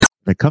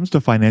When it comes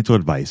to financial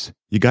advice,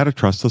 you got to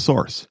trust the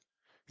source.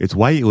 It's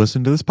why you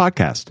listen to this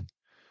podcast.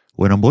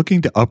 When I'm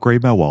looking to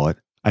upgrade my wallet,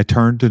 I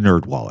turn to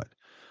NerdWallet.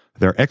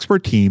 Their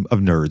expert team of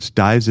nerds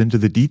dives into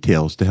the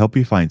details to help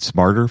you find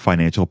smarter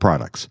financial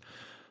products.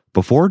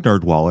 Before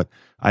NerdWallet,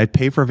 I'd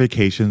pay for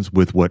vacations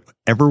with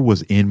whatever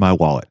was in my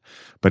wallet,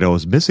 but I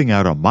was missing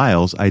out on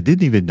miles I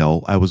didn't even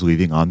know I was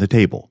leaving on the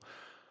table.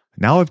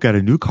 Now I've got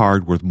a new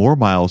card worth more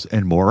miles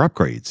and more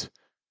upgrades.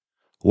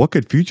 What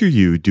could future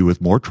you do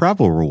with more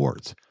travel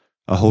rewards?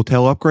 A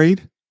hotel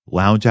upgrade?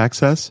 Lounge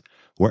access?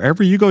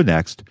 Wherever you go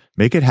next,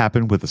 make it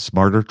happen with a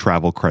smarter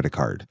travel credit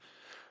card.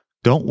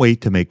 Don't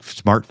wait to make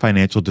smart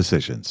financial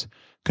decisions.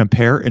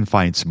 Compare and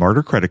find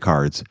smarter credit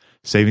cards,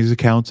 savings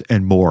accounts,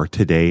 and more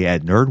today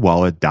at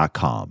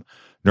nerdwallet.com.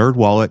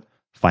 NerdWallet,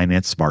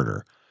 finance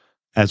smarter.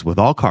 As with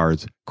all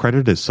cards,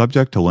 credit is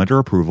subject to lender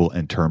approval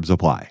and terms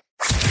apply.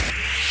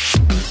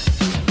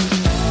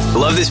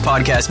 Love this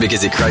podcast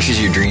because it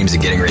crushes your dreams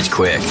of getting rich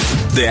quick.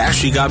 They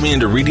actually got me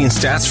into reading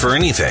stats for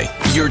anything.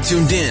 You're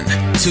tuned in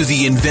to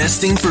the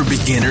Investing for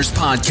Beginners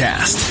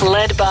podcast.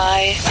 Led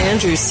by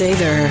Andrew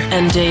Sather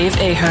and Dave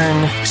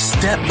Ahern.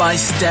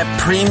 Step-by-step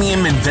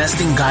premium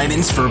investing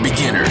guidance for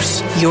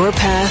beginners. Your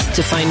path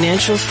to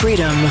financial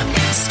freedom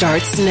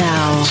starts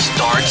now.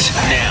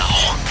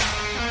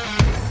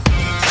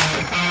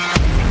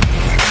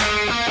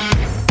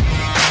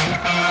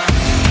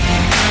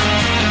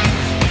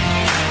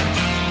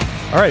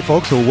 All right,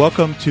 folks. So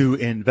welcome to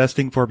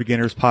Investing for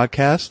Beginners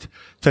podcast.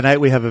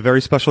 Tonight we have a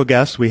very special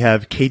guest. We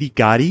have Katie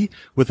Gatti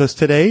with us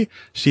today.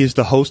 She is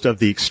the host of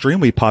the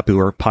extremely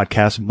popular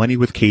podcast Money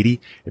with Katie.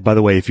 And by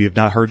the way, if you have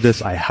not heard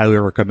this, I highly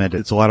recommend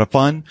it. It's a lot of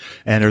fun,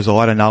 and there's a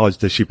lot of knowledge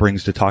that she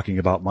brings to talking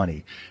about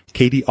money.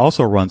 Katie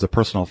also runs a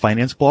personal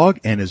finance blog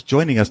and is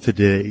joining us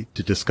today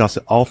to discuss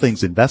all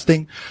things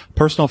investing,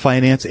 personal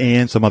finance,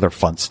 and some other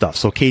fun stuff.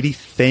 So Katie,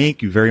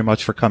 thank you very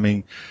much for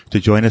coming to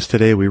join us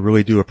today. We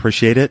really do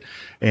appreciate it.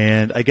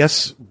 And I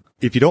guess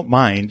if you don't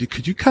mind,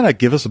 could you kind of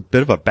give us a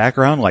bit of a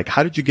background? Like,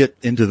 how did you get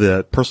into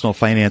the personal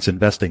finance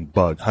investing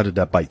bug? How did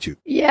that bite you?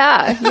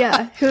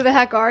 Yeah. Who the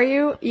heck are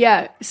you?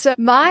 Yeah. So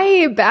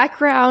my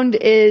background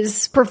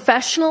is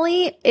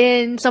professionally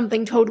in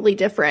something totally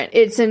different.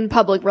 It's in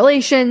public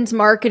relations,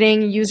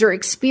 marketing, user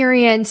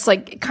experience,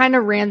 like kind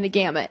of ran the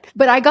gamut.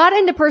 But I got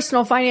into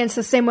personal finance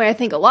the same way I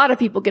think a lot of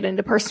people get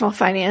into personal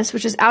finance,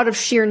 which is out of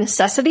sheer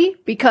necessity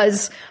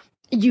because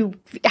you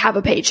have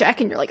a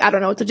paycheck and you're like, I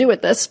don't know what to do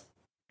with this.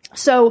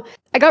 So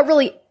I got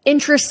really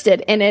interested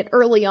in it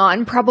early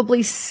on,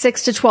 probably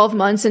 6 to 12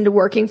 months into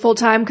working full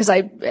time, because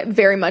I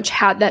very much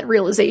had that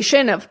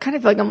realization of kind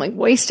of like, I'm like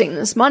wasting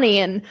this money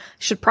and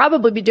should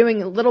probably be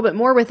doing a little bit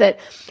more with it.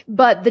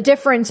 But the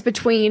difference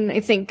between, I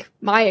think,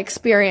 my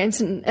experience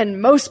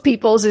and most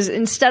people's is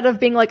instead of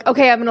being like,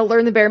 okay, I'm going to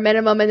learn the bare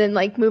minimum and then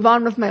like move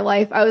on with my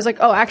life, I was like,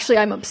 oh, actually,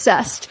 I'm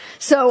obsessed.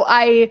 So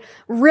I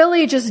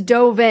really just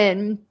dove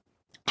in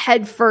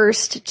head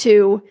first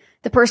to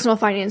the personal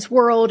finance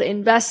world,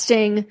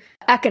 investing,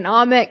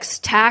 economics,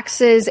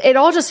 taxes. It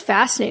all just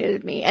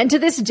fascinated me. And to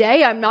this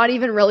day, I'm not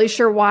even really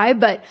sure why,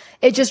 but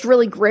it just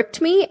really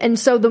gripped me. And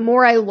so the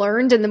more I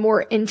learned and the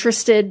more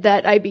interested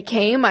that I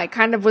became, I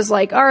kind of was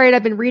like, all right,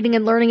 I've been reading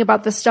and learning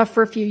about this stuff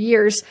for a few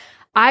years.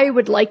 I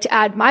would like to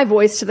add my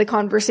voice to the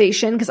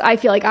conversation because I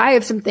feel like I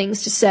have some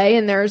things to say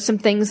and there are some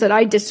things that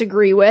I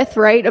disagree with,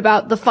 right?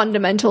 About the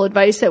fundamental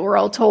advice that we're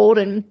all told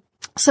and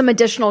some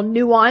additional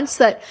nuance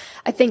that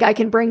I think I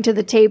can bring to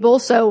the table.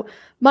 So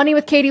Money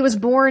with Katie was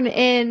born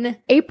in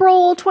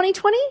April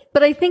 2020,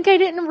 but I think I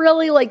didn't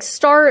really like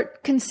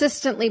start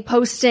consistently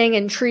posting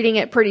and treating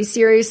it pretty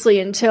seriously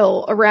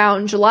until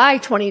around July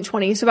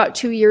 2020. So about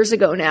 2 years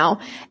ago now.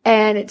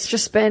 And it's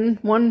just been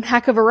one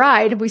heck of a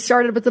ride. We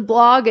started with the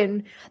blog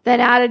and then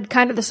added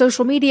kind of the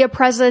social media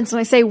presence. And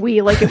I say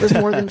we, like it was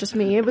more than just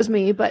me. It was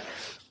me,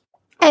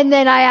 and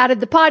then I added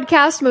the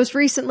podcast most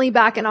recently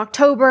back in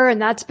October,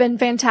 and that's been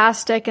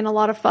fantastic and a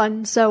lot of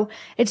fun. So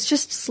it's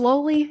just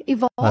slowly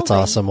evolving. That's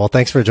awesome. Well,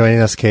 thanks for joining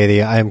us,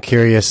 Katie. I'm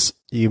curious,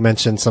 you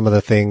mentioned some of the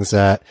things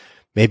that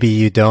maybe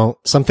you don't,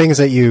 some things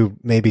that you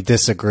maybe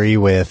disagree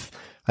with.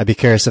 I'd be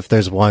curious if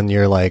there's one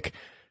you're like,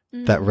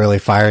 that really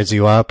fires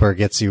you up or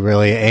gets you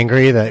really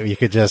angry that you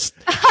could just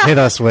hit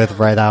us with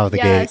right out of the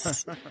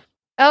gate.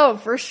 Oh,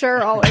 for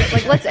sure. Always.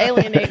 Like, let's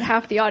alienate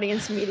half the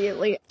audience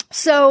immediately.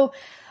 So,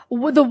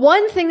 the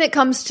one thing that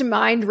comes to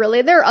mind,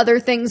 really, there are other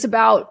things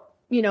about,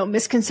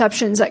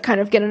 misconceptions that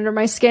kind of get under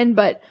my skin,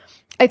 but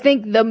I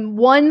think the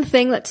one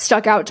thing that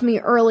stuck out to me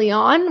early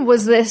on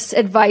was this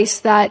advice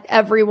that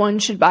everyone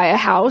should buy a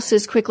house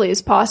as quickly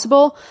as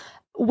possible.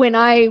 When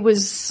I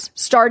was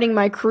starting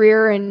my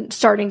career and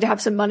starting to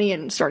have some money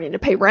and starting to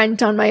pay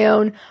rent on my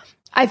own,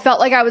 I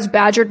felt like I was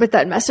badgered with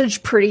that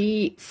message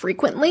pretty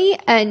frequently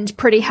and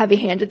pretty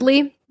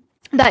heavy-handedly,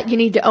 that you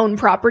need to own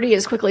property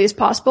as quickly as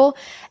possible.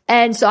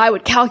 And so I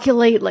would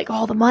calculate like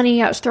all the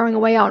money I was throwing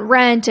away on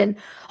rent and,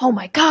 oh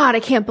my God, I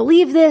can't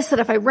believe this, that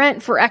if I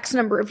rent for X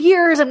number of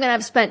years, I'm going to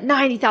have spent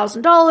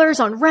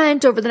 $90,000 on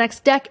rent over the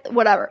next decade,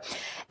 whatever.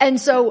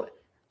 And so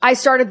I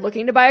started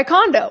looking to buy a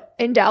condo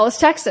in Dallas,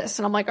 Texas.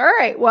 And I'm like, all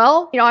right,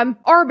 well, I'm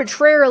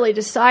arbitrarily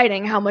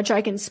deciding how much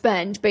I can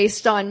spend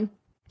based on,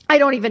 I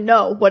don't even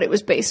know what it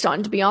was based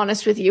on, to be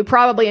honest with you.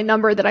 Probably a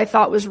number that I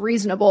thought was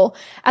reasonable.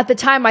 At the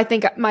time, I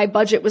think my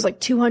budget was like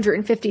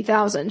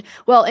 $250,000.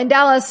 Well, in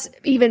Dallas,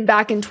 even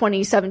back in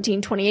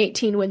 2017,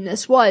 2018, when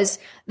this was,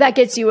 that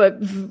gets you a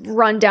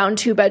rundown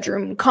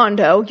 2-bedroom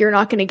condo. You're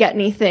not going to get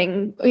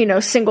anything,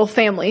 single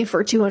family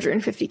for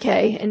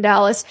 $250K in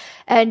Dallas.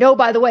 And oh,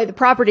 by the way, the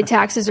property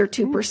taxes are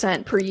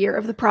 2% per year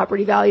of the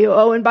property value.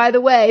 Oh, and by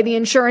the way, the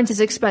insurance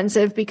is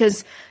expensive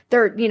because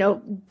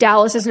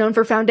Dallas is known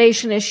for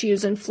foundation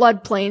issues and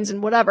floodplains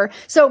and whatever.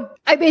 So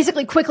I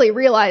basically quickly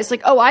realized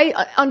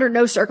I under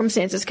no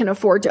circumstances can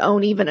afford to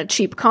own even a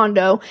cheap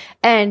condo.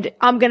 And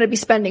I'm going to be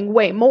spending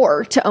way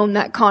more to own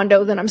that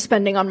condo than I'm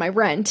spending on my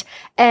rent.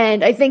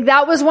 And I think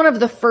that was one of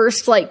the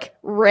first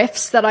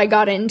rifts that I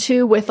got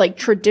into with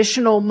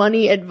traditional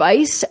money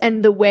advice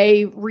and the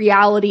way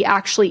reality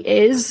actually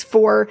is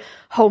for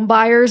home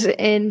buyers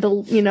in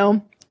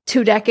the,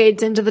 2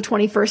 decades into the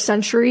 21st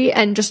century,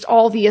 and just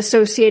all the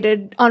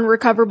associated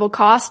unrecoverable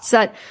costs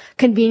that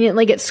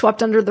conveniently get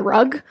swept under the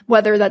rug,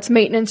 whether that's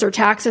maintenance or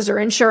taxes or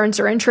insurance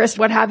or interest,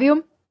 what have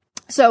you.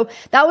 So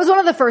that was one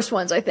of the first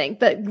ones, I think,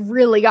 that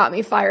really got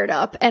me fired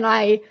up. And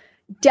I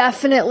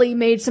definitely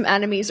made some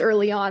enemies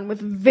early on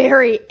with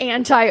very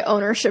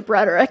anti-ownership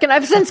rhetoric. And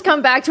I've since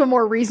come back to a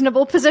more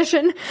reasonable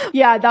position.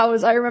 Yeah,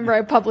 I remember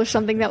I published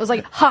something that was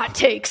hot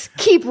takes,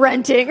 keep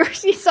renting, or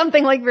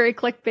something very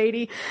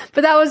clickbaity.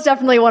 But that was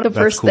definitely one of the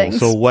first things.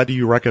 So what do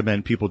you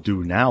recommend people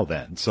do now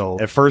then? So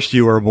at first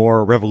you were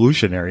more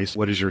revolutionary. So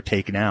what is your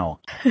take now?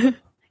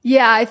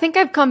 Yeah, I think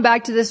I've come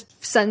back to this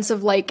sense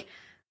of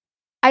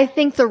I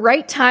think the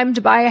right time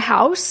to buy a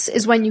house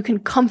is when you can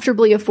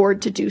comfortably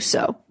afford to do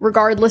so,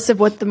 regardless of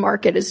what the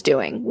market is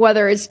doing,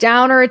 whether it's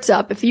down or it's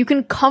up. If you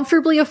can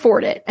comfortably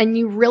afford it and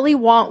you really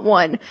want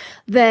one,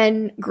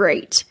 then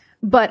great.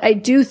 But I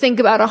do think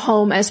about a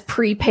home as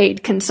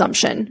prepaid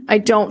consumption. I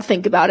don't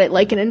think about it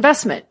like an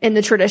investment in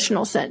the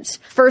traditional sense.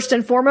 First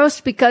and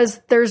foremost,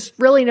 because there's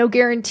really no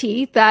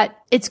guarantee that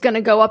it's going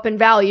to go up in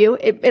value.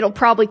 It'll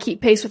probably keep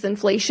pace with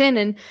inflation.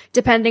 And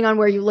depending on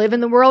where you live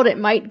in the world, it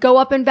might go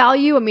up in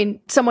value. I mean,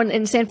 someone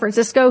in San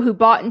Francisco who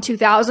bought in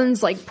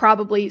 2000s,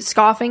 probably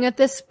scoffing at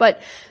this,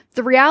 but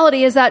the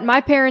reality is that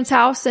my parents'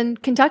 house in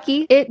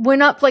Kentucky, it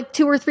went up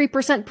 2 or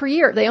 3% per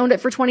year. They owned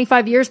it for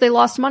 25 years. They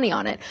lost money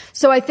on it.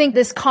 So I think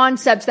this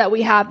concept that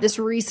we have, this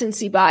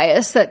recency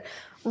bias, that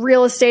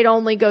real estate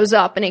only goes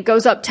up and it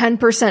goes up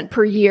 10%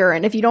 per year.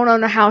 And if you don't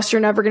own a house,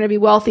 you're never going to be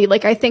wealthy.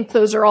 I think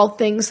those are all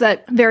things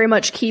that very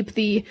much keep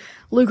the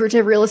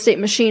lucrative real estate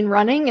machine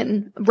running,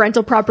 and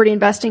rental property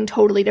investing,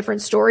 totally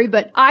different story.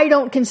 But I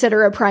don't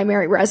consider a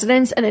primary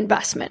residence an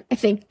investment. I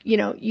think,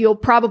 you'll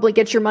probably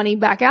get your money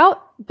back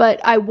out,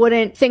 but I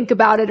wouldn't think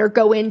about it or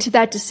go into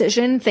that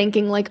decision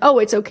thinking oh,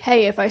 it's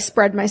okay if I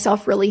spread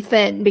myself really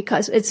thin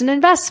because it's an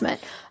investment.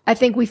 I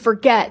think we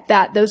forget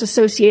that those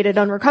associated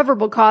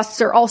unrecoverable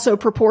costs are also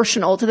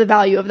proportional to the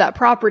value of that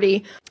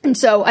property. And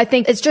so I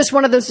think it's just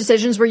one of those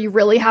decisions where you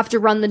really have to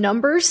run the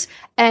numbers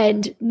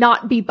and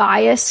not be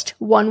biased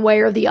one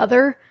way or the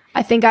other.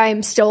 I think I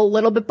am still a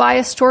little bit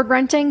biased toward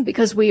renting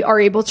because we are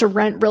able to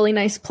rent really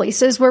nice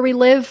places where we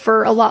live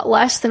for a lot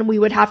less than we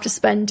would have to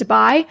spend to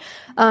buy,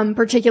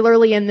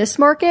 particularly in this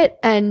market.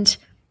 And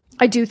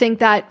I do think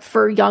that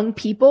for young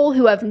people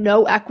who have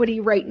no equity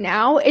right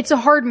now, it's a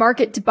hard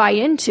market to buy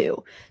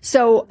into.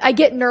 So I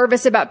get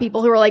nervous about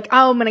people who are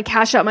oh, I'm going to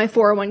cash out my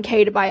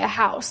 401k to buy a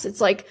house.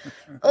 It's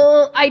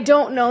I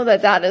don't know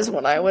that is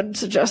what I would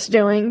suggest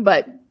doing,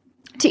 but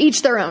to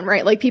each their own,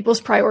 right? People's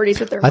priorities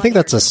with their money. I think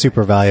that's a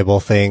super valuable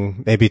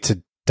thing, maybe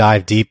to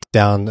dive deep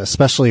down,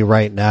 especially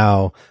right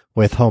now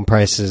with home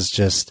prices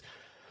just,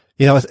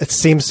 it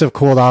seems to have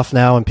cooled off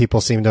now and people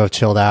seem to have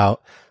chilled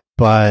out.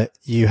 But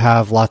you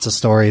have lots of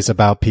stories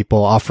about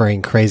people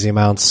offering crazy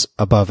amounts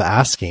above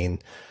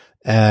asking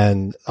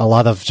and a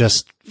lot of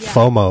just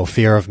FOMO,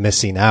 fear of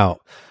missing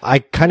out. I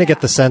kind of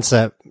get the sense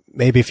that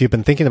maybe if you've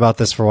been thinking about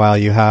this for a while,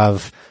 you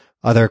have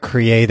other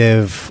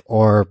creative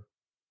or,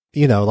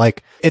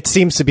 it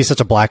seems to be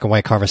such a black and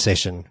white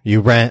conversation.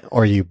 You rent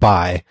or you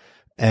buy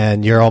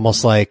and you're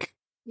almost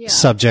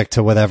subject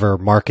to whatever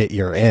market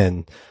you're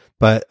in.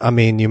 But I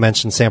mean, you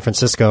mentioned San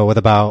Francisco. What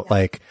about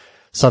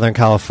Southern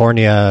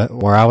California,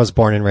 where I was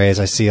born and raised?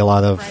 I see a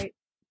lot of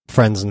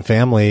friends and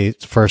family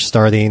first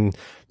starting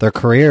their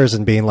careers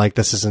and being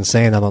this is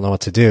insane. I don't know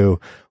what to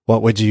do.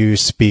 What would you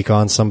speak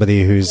on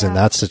somebody who's in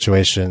that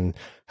situation,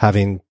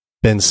 having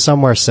been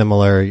somewhere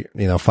similar,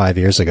 5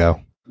 years ago?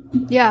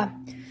 Yeah.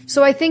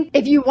 So I think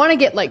if you want to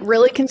get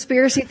really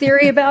conspiracy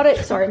theory about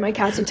it, sorry, my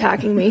cat's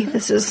attacking me.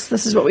 This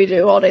is what we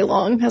do all day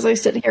long as I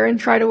sit here and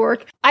try to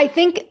work. I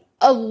think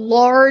a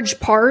large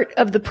part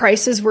of the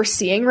prices we're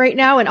seeing right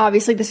now, and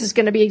obviously this is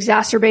going to be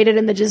exacerbated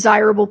in the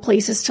desirable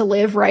places to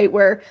live, right?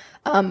 Where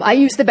I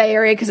use the Bay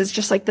Area because it's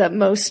just the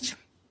most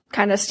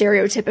kind of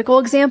stereotypical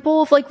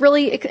example of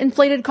really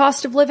inflated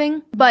cost of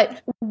living.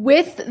 But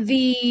with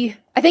the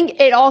I think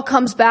it all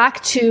comes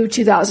back to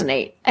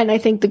 2008, and I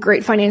think the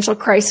great financial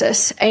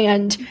crisis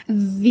and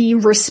the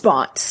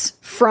response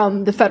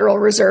from the Federal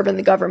Reserve and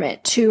the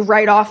government to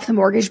write off the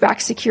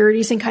mortgage-backed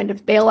securities and kind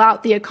of bail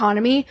out the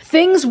economy.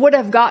 Things would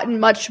have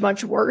gotten much,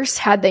 much worse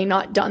had they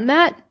not done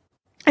that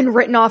and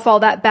written off all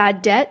that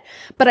bad debt.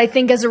 But I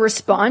think as a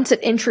response,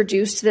 it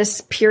introduced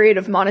this period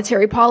of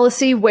monetary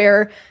policy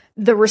where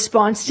the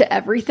response to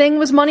everything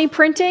was money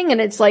printing. And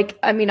it's like,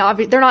 I mean,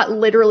 obviously, they're not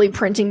literally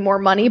printing more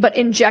money, but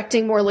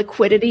injecting more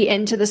liquidity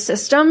into the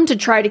system to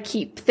try to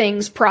keep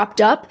things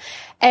propped up.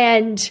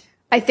 And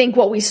I think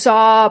what we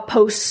saw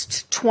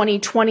post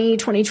 2020,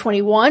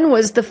 2021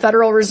 was the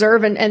Federal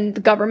Reserve and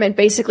the government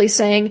basically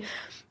saying,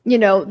 you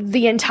know,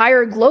 the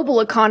entire global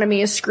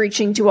economy is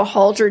screeching to a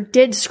halt or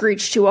did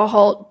screech to a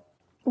halt.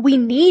 We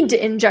need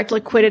to inject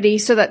liquidity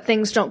so that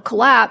things don't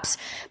collapse.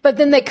 But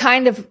then they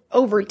kind of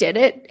overdid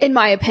it, in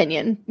my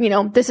opinion. You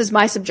know, this is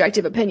my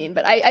subjective opinion,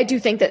 but I do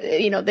think that,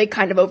 you know, they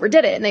kind of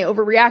overdid it and they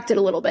overreacted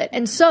a little bit.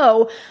 And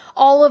so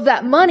all of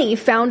that money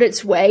found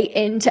its way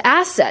into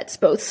assets,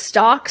 both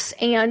stocks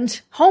and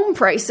home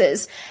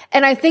prices.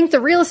 And I think the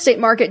real estate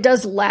market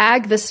does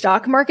lag the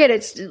stock market.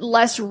 It's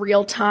less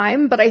real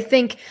time, but I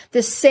think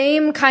the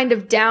same kind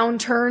of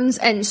downturns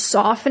and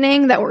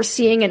softening that we're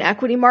seeing in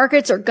equity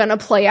markets are going to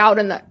play out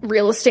in the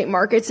real estate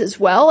markets as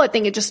well. I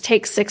think it just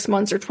takes 6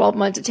 months or 12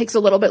 months. It takes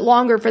a little bit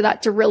longer for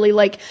that to really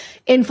like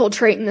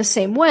infiltrate in the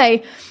same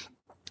way.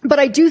 But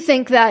I do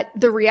think that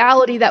the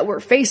reality that we're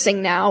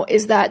facing now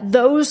is that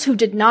those who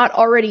did not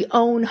already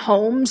own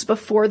homes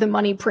before the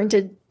money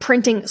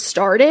printing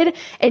started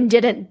and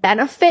didn't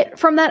benefit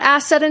from that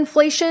asset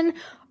inflation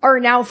are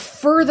now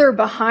further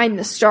behind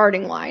the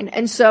starting line.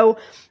 And so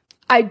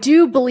I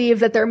do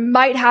believe that there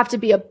might have to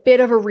be a bit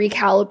of a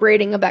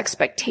recalibrating of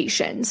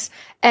expectations.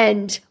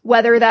 And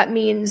whether that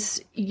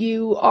means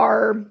you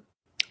are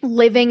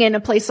living in a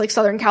place like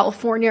Southern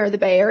California or the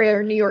Bay Area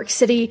or New York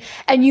City,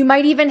 and you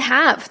might even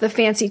have the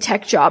fancy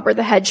tech job or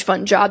the hedge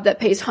fund job that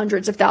pays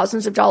hundreds of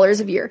thousands of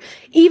dollars a year.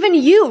 Even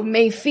you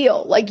may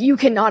feel like you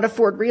cannot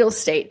afford real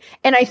estate.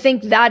 And I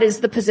think that is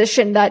the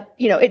position that,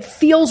 you know, it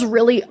feels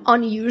really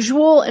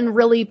unusual and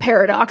really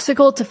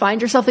paradoxical to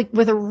find yourself like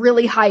with a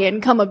really high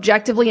income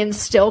objectively and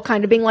still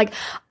kind of being like,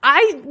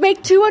 I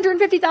make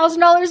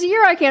 $250,000 a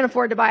year. I can't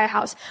afford to buy a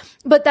house.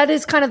 But that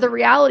is kind of the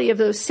reality of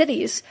those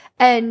cities.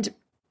 And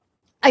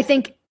I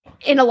think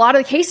in a lot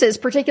of cases,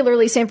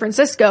 particularly San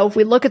Francisco, if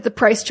we look at the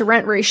price to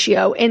rent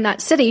ratio in that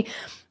city,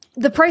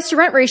 the price to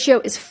rent ratio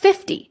is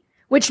 50,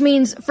 which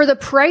means for the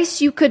price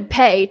you could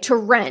pay to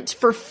rent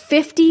for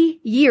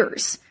 50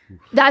 years,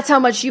 that's how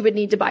much you would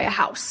need to buy a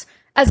house,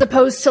 as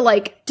opposed to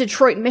like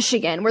Detroit,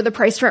 Michigan, where the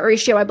price to rent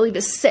ratio, I believe,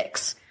 is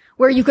 6,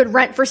 where you could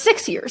rent for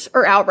 6 years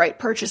or outright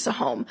purchase a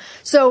home.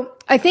 So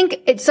I think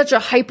it's such a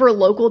hyper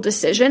local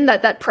decision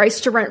that price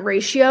to rent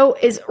ratio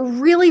is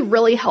really,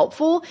 really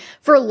helpful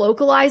for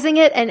localizing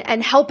it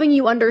and helping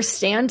you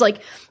understand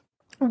like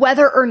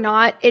whether or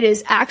not it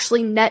is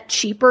actually net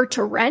cheaper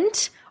to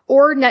rent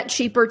or net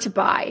cheaper to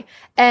buy.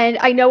 And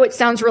I know it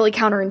sounds really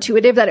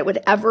counterintuitive that it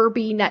would ever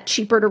be net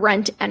cheaper to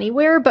rent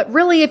anywhere, but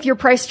really if your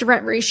price to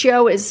rent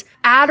ratio is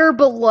at or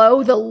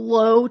below the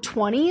low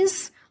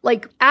 20s,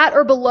 like at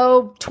or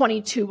below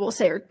 22, we'll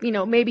say, or, you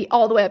know, maybe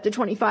all the way up to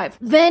 25,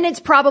 then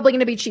it's probably going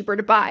to be cheaper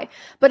to buy.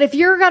 But if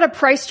you've got a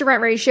price to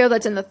rent ratio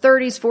that's in the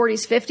 30s,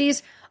 40s,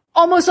 50s,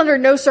 almost under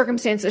no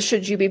circumstances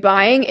should you be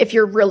buying if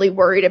you're really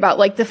worried about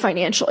like the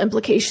financial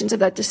implications of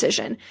that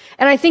decision.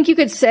 And I think you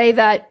could say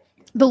that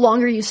the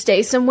longer you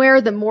stay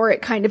somewhere, the more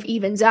it kind of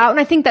evens out. And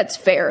I think that's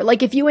fair.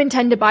 Like if you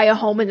intend to buy a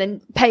home and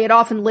then pay it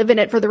off and live in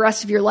it for the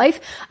rest of your life,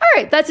 all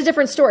right, that's a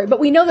different story. But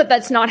we know that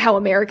that's not how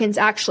Americans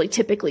actually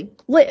typically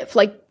live.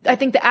 Like I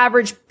think the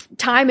average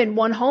time in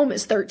one home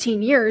is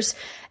 13 years.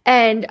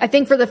 And I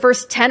think for the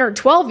first 10 or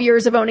 12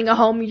 years of owning a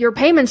home, your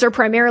payments are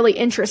primarily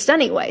interest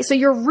anyway. So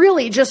you're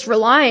really just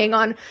relying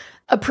on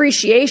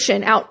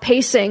appreciation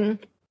outpacing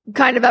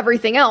kind of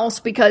everything else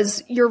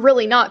because you're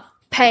really not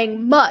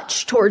paying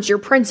much towards your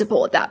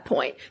principal at that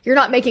point. You're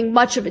not making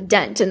much of a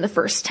dent in the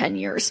first 10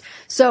 years.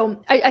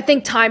 So I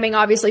think timing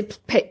obviously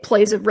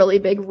plays a really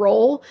big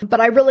role, but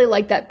I really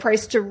like that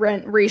price to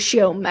rent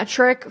ratio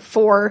metric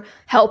for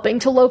helping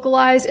to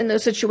localize in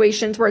those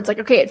situations where it's like,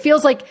 okay, it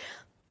feels like,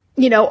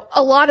 you know,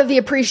 a lot of the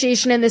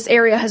appreciation in this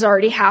area has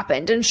already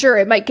happened. And sure,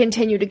 it might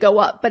continue to go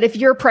up. But if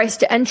your price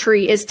to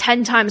entry is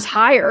 10 times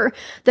higher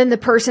than the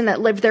person that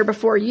lived there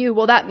before you,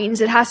 well, that means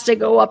it has to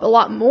go up a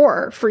lot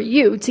more for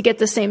you to get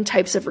the same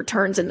types of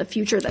returns in the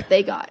future that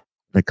they got.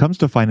 When it comes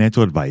to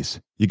financial advice,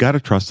 you got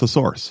to trust the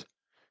source.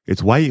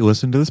 It's why you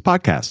listen to this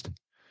podcast.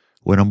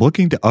 When I'm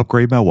looking to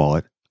upgrade my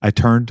wallet, I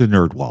turn to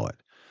NerdWallet.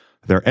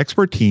 Their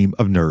expert team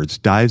of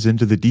nerds dives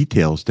into the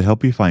details to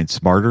help you find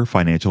smarter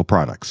financial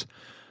products.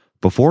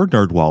 Before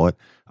NerdWallet,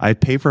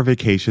 I'd pay for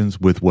vacations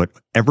with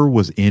whatever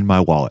was in my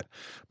wallet,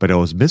 but I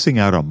was missing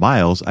out on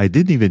miles I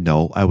didn't even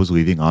know I was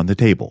leaving on the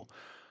table.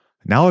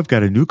 Now I've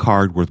got a new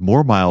card worth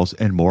more miles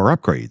and more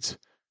upgrades.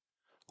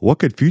 What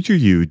could future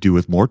you do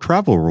with more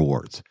travel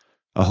rewards?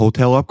 A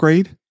hotel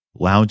upgrade?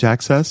 Lounge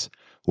access?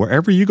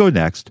 Wherever you go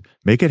next,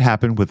 make it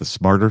happen with a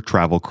smarter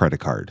travel credit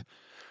card.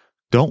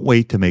 Don't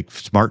wait to make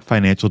smart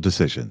financial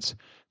decisions.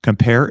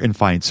 Compare and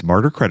find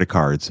smarter credit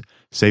cards,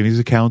 savings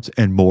accounts,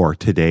 and more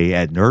today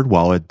at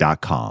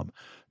nerdwallet.com.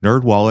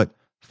 NerdWallet,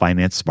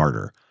 finance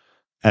smarter.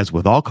 As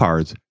with all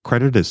cards,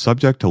 credit is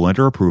subject to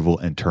lender approval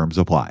and terms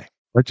apply.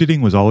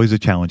 Budgeting was always a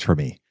challenge for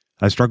me.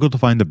 I struggled to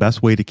find the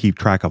best way to keep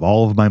track of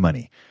all of my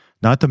money,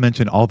 not to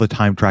mention all the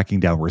time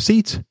tracking down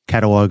receipts,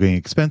 cataloging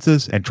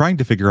expenses, and trying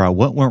to figure out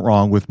what went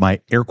wrong with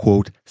my air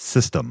quote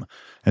system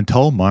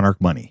until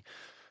Monarch Money.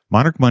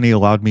 Monarch Money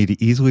allowed me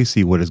to easily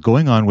see what is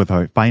going on with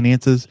my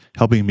finances,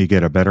 helping me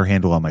get a better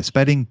handle on my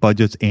spending,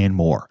 budgets, and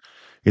more.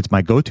 It's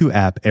my go-to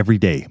app every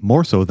day,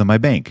 more so than my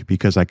bank,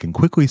 because I can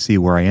quickly see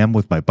where I am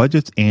with my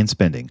budgets and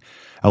spending,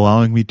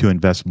 allowing me to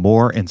invest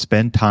more and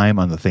spend time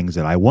on the things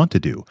that I want to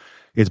do.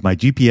 It's my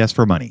GPS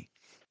for money.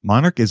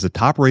 Monarch is the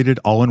top-rated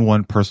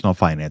all-in-one personal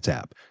finance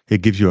app.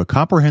 It gives you a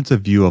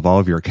comprehensive view of all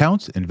of your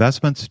accounts,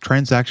 investments,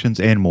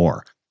 transactions, and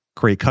more.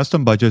 Create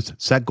custom budgets,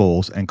 set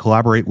goals, and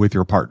collaborate with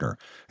your partner.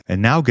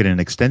 And now get an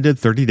extended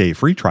 30-day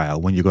free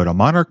trial when you go to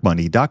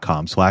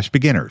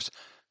monarchmoney.com/beginners.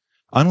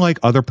 Unlike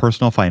other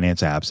personal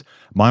finance apps,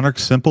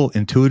 Monarch's simple,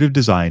 intuitive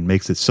design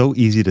makes it so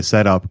easy to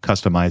set up,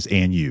 customize,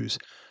 and use.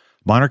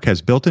 Monarch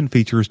has built-in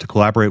features to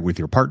collaborate with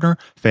your partner,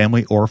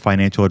 family, or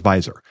financial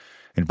advisor.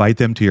 Invite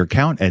them to your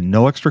account at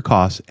no extra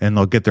cost, and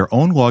they'll get their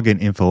own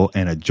login info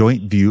and a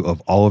joint view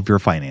of all of your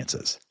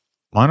finances.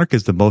 Monarch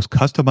is the most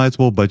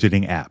customizable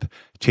budgeting app.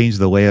 Change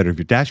the layout of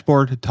your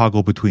dashboard,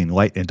 toggle between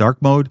light and dark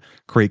mode,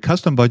 create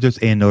custom budgets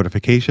and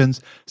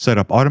notifications, set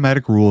up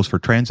automatic rules for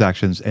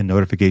transactions and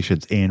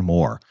notifications, and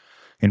more.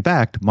 In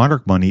fact,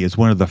 Monarch Money is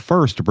one of the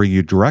first to bring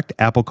you direct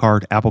Apple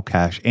Card, Apple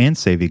Cash, and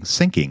savings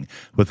syncing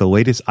with the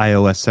latest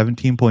iOS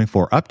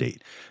 17.4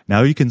 update.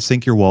 Now you can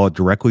sync your wallet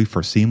directly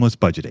for seamless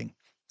budgeting.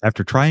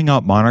 After trying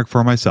out Monarch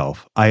for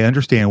myself, I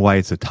understand why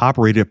it's a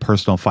top-rated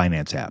personal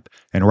finance app.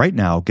 And right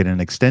now, get an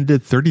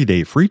extended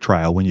 30-day free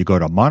trial when you go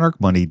to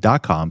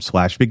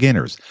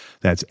monarchmoney.com/beginners.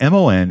 That's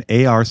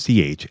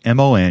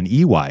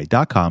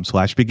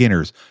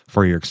monarchmoney.com/beginners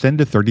for your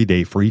extended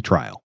 30-day free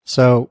trial.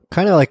 So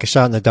kind of like a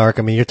shot in the dark.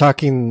 I mean, you're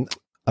talking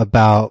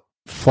about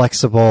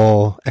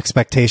flexible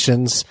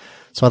expectations.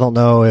 So I don't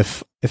know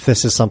if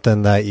this is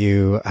something that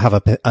you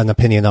have an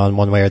opinion on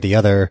one way or the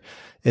other.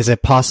 Is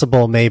it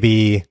possible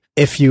maybe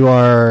if you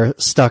are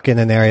stuck in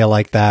an area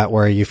like that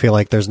where you feel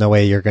like there's no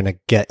way you're going to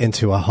get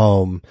into a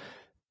home,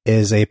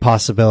 is a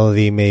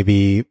possibility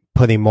maybe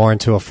putting more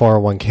into a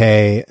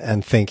 401k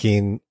and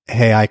thinking,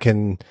 hey, I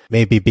can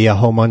maybe be a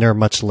homeowner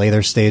much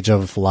later stage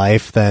of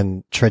life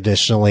than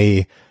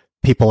traditionally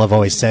people have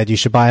always said you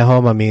should buy a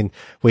home. I mean,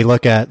 we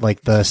look at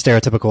like the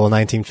stereotypical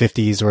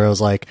 1950s where it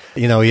was like,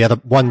 you know, you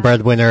had one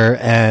breadwinner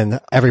and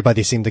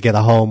everybody seemed to get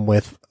a home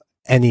with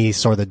any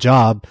sort of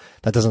job.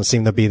 That doesn't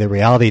seem to be the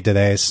reality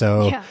today.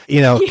 So,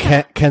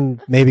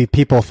 can maybe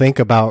people think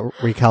about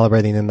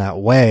recalibrating in that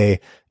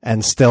way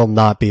and still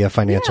not be a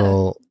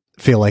financial,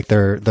 feel like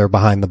they're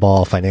behind the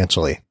ball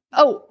financially?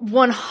 Oh,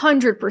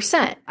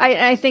 100%.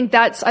 I think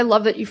I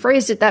love that you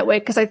phrased it that way,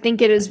 because I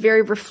think it is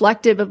very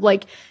reflective of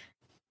like,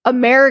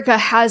 America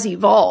has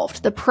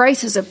evolved. The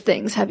prices of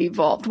things have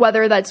evolved,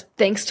 whether that's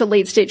thanks to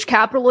late stage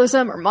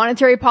capitalism or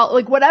monetary policy,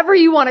 like whatever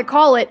you want to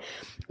call it.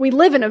 We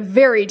live in a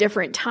very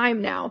different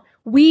time now.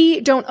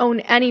 We don't own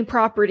any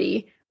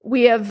property.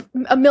 We have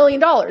 $1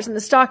 million in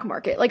the stock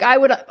market. Like I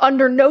would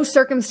under no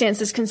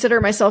circumstances consider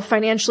myself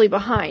financially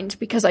behind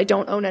because I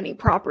don't own any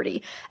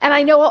property. And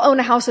I know I'll own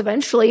a house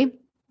eventually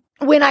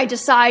when I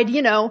decide,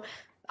 you know,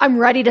 I'm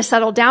ready to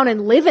settle down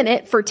and live in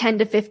it for 10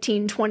 to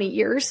 15, 20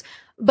 years.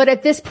 But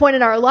at this point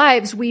in our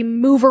lives, we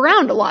move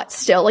around a lot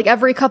still. Like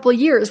every couple of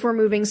years, we're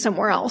moving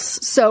somewhere else.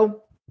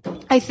 So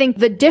I think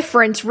the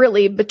difference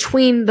really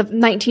between the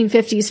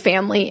 1950s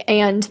family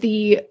and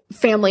the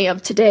family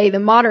of today,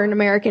 the modern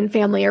American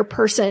family or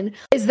person,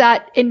 is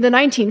that in the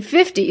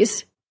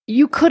 1950s,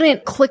 you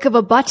couldn't click of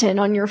a button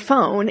on your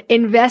phone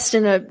invest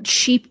in a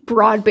cheap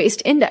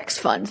broad-based index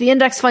fund. The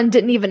index fund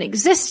didn't even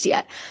exist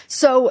yet.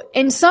 So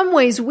in some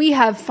ways, we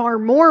have far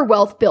more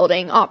wealth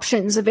building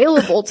options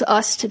available to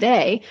us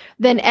today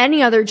than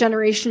any other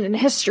generation in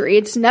history.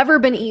 It's never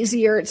been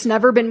easier. It's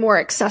never been more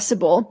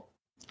accessible.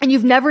 And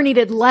you've never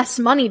needed less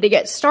money to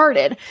get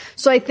started.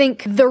 So I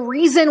think the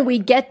reason we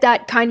get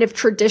that kind of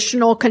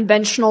traditional,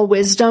 conventional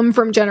wisdom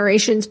from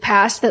generations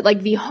past that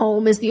like the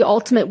home is the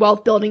ultimate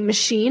wealth building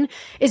machine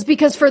is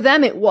because for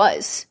them it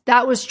was.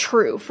 That was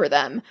true for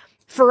them.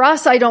 For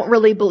us, I don't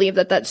really believe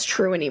that that's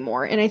true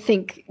anymore. And I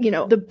think, you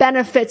know, the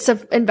benefits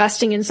of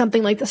investing in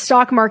something like the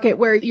stock market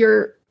where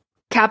your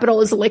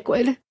capital is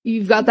liquid,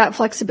 you've got that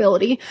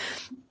flexibility.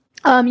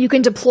 You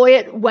can deploy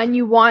it when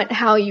you want,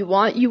 how you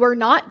want. You are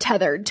not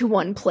tethered to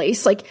one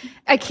place. Like,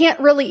 I can't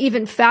really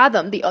even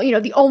fathom the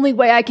only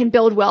way I can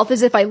build wealth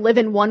is if I live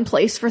in one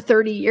place for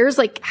 30 years.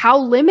 Like, how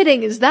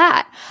limiting is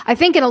that? I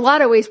think in a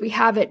lot of ways we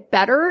have it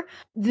better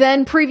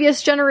than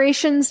previous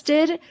generations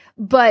did,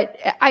 but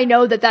I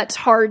know that that's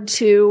hard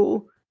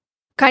to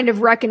kind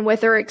of reckon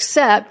with or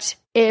accept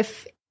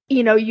if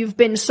you've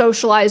been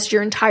socialized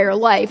your entire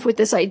life with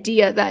this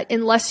idea that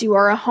unless you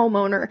are a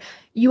homeowner,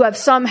 you have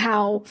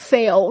somehow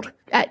failed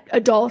at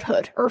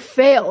adulthood or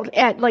failed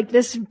at like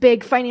this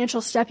big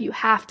financial step you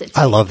have to take.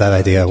 I love that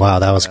idea. Wow,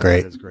 that was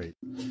great. That is great.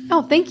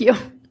 Oh, thank you.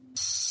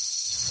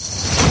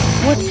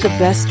 What's the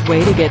best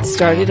way to get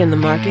started in the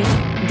market?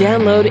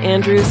 Download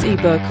Andrew's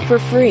ebook for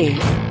free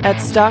at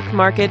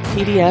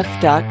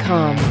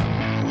stockmarketpdf.com.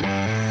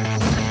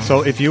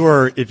 So if you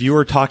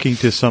were talking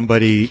to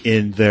somebody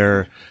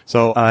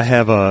so I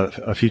have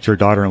a future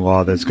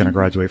daughter-in-law that's going to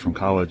graduate from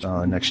college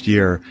next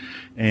year,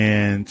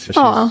 and she's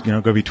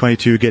going to be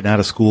 22, getting out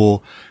of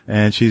school,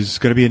 and she's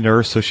going to be a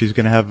nurse, so she's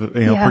going to have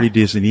pretty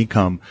decent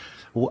income.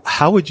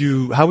 How would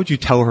you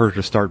tell her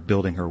to start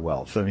building her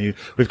wealth? I mean,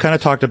 we've kind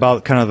of talked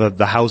about kind of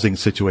the housing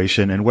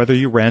situation, and whether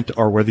you rent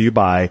or whether you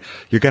buy,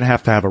 you're going to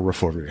have a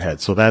roof over your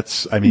head. So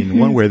that's,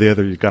 one way or the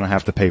other, you're going to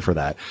have to pay for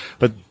that.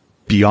 But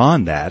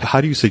beyond that, how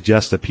do you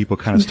suggest that people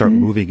kind of start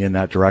moving in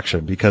that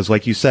direction? Because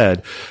like you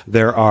said,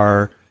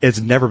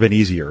 it's never been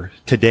easier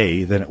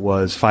today than it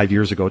was 5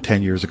 years ago,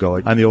 10 years ago.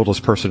 I'm the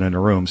oldest person in the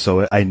room,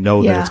 so I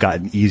know that it's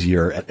gotten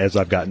easier as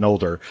I've gotten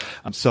older.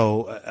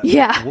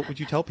 What would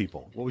you tell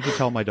people? What would you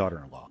tell my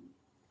daughter-in-law?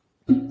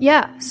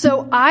 Yeah.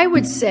 So I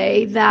would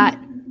say that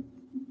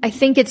I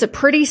think it's a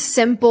pretty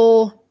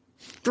simple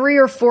 3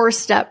 or 4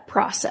 step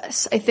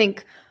process. I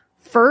think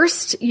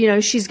first,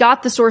 she's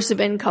got the source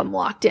of income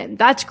locked in.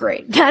 That's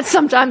great. That's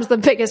sometimes the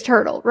biggest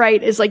hurdle,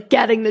 right? Is like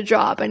getting the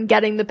job and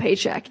getting the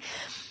paycheck.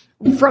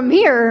 From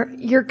here,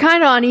 you're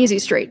kind of on easy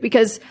street,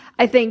 because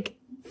I think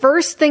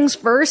first things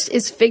first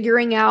is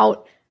figuring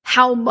out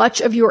how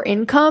much of your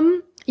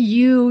income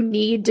you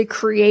need to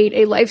create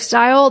a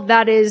lifestyle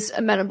that is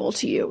amenable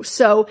to you.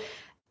 So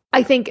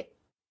I think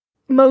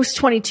most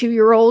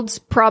 22-year-olds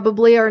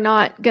probably are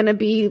not going to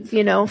be,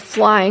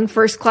 flying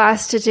first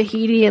class to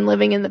Tahiti and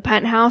living in the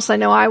penthouse. I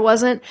know I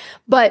wasn't,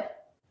 but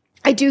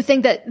I do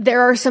think that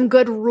there are some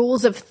good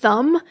rules of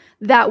thumb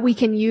that we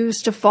can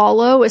use to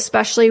follow,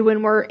 especially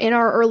when we're in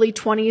our early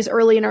 20s,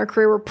 early in our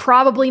career. We're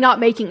probably not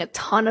making a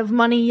ton of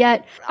money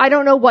yet. I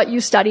don't know what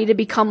you study to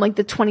become like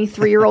the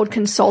 23-year-old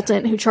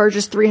consultant who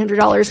charges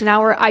 $300 an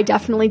hour. I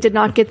definitely did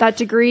not get that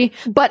degree,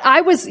 but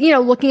I was,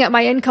 looking at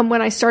my income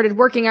when I started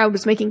working, I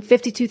was making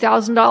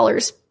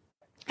 $52,000,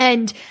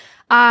 and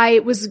I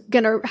was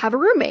going to have a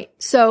roommate.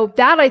 So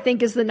that, I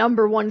think, is the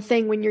number one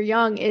thing when you're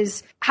young,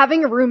 is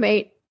having a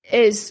roommate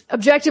is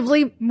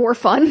objectively more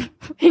fun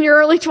in your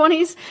early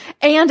 20s,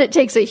 and it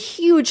takes a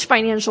huge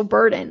financial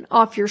burden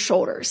off your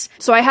shoulders.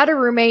 So I had a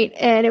roommate,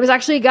 and it was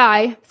actually a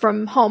guy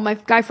from home, my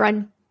guy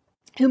friend,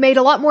 who made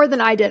a lot more than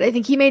I did. I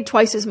think he made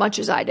twice as much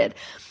as I did.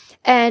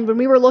 And when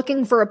we were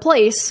looking for a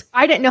place,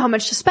 I didn't know how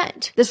much to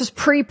spend. This was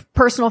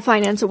pre-personal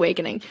finance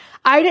awakening.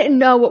 I didn't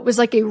know what was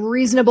like a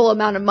reasonable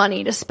amount of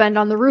money to spend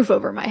on the roof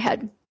over my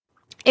head.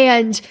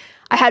 And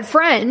I had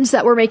friends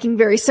that were making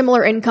very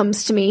similar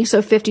incomes to me,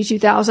 so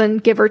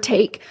 $52,000, give or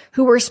take,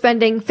 who were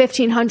spending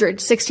 $1,500,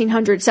 $1,600,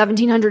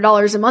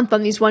 $1,700 a month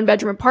on these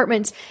one-bedroom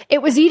apartments.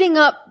 It was eating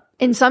up,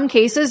 in some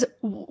cases,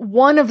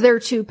 one of their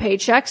 2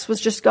 paychecks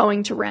was just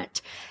going to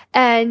rent.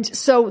 And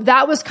so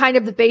that was kind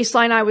of the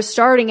baseline I was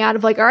starting at,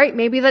 of like, all right,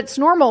 maybe that's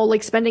normal,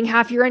 like spending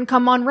half your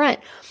income on rent.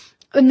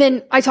 And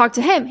then I talked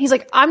to him. He's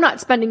like, I'm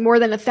not spending more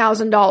than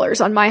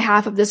 $1,000 on my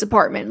half of this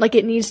apartment. Like,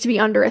 it needs to be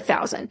under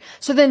 1,000.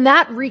 So then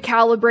that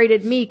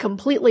recalibrated me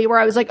completely, where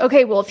I was like,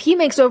 okay, well, if he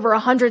makes over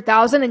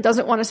 100,000 and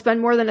doesn't want to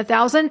spend more than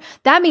 1,000,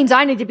 that means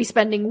I need to be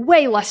spending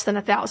way less than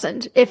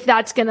 1,000 if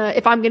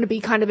I'm going to be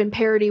kind of in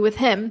parity with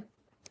him.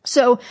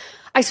 So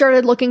I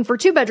started looking for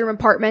 2-bedroom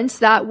apartments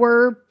that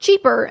were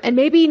cheaper and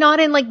maybe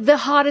not in like the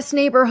hottest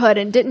neighborhood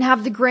and didn't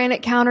have the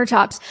granite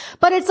countertops.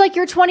 But it's like,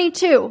 you're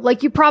 22.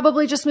 Like, you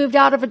probably just moved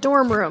out of a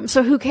dorm room.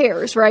 So who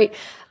cares, right?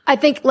 I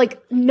think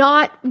like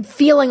not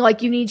feeling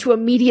like you need to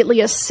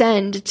immediately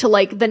ascend to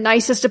like the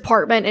nicest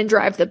apartment and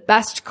drive the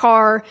best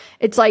car.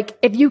 It's like,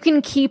 if you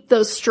can keep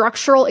those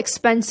structural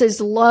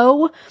expenses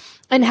low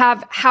and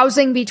have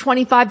housing be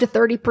 25 to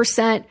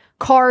 30%,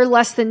 car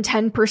less than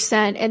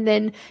 10%, and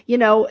then,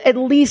 at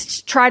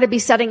least try to be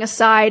setting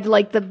aside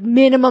like the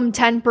minimum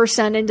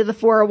 10% into the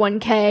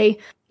 401k,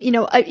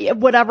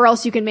 whatever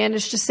else you can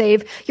manage to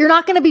save. You're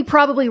not going to be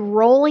probably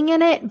rolling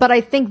in it, but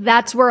I think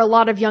that's where a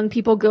lot of young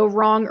people go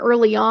wrong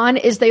early on,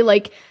 is they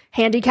like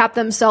handicap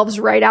themselves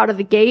right out of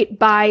the gate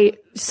by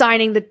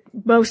signing the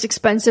most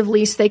expensive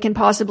lease they can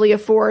possibly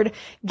afford,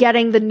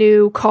 getting the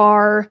new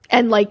car,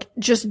 and like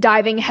just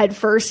diving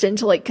headfirst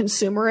into like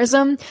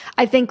consumerism.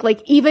 I think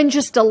like even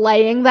just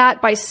delaying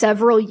that by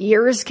several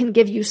years can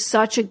give you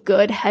such a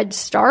good head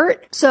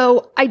start.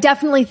 So I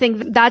definitely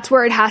think that's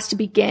where it has to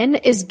begin,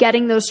 is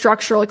getting those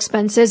structural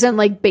expenses and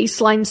like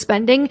baseline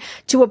spending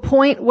to a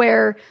point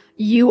where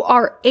you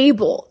are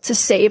able to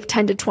save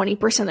 10 to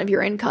 20% of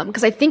your income.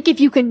 Because I think if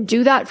you can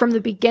do that from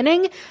the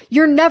beginning,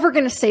 you're never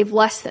going to save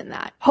less than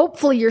that.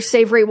 Hopefully your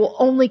save rate will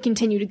only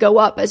continue to go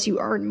up as you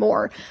earn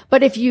more.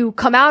 But if you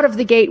come out of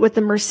the gate with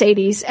the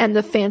Mercedes and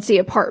the fancy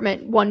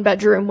apartment, 1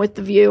 bedroom with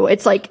the view,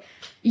 it's like,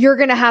 you're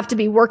going to have to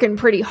be working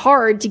pretty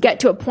hard to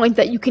get to a point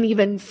that you can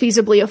even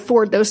feasibly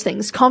afford those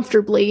things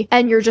comfortably.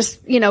 And you're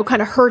just,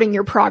 kind of hurting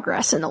your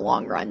progress in the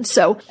long run.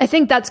 So I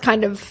think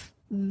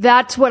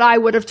that's what I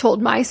would have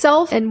told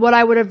myself and what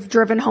I would have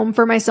driven home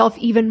for myself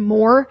even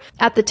more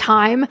at the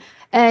time.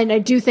 And I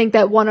do think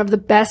that one of the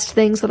best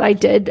things that I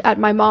did at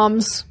my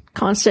mom's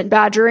constant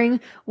badgering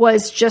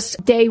was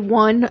just day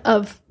one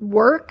of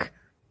work,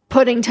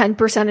 putting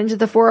 10% into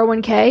the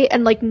 401k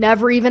and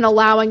never even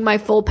allowing my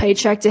full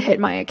paycheck to hit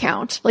my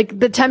account.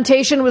 The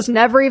temptation was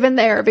never even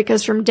there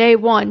because from day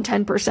one,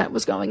 10%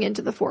 was going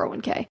into the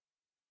 401k.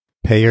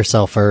 Pay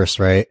yourself first,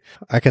 right?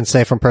 I can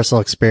say from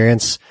personal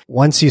experience,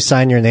 once you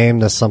sign your name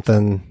to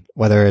something,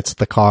 whether it's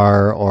the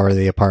car or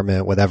the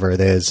apartment, whatever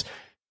it is,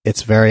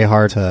 it's very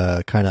hard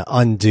to kind of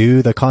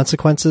undo the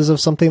consequences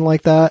of something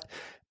like that.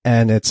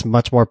 And it's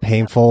much more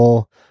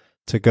painful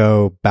to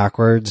go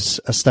backwards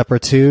a step or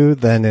two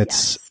than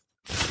it's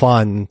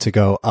fun to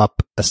go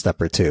up a step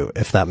or two,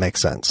 if that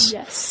makes sense.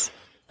 Yes,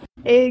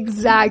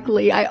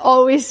 exactly. I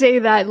always say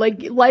that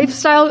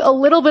a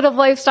little bit of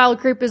lifestyle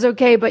creep is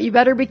okay, but you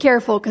better be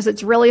careful because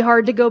it's really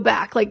hard to go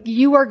back.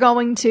 You are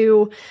going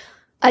to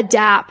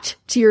adapt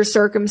to your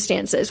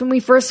circumstances. When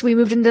we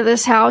moved into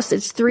this house,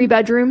 it's 3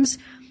 bedrooms.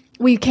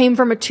 We came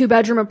from a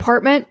 2-bedroom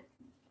apartment.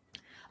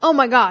 Oh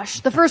my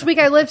gosh. The first week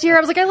I lived here, I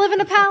was like, I live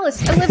in a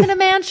palace. I live in a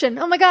mansion.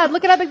 Oh my God,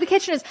 look at how big the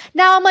kitchen is.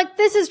 Now I'm like,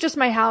 this is just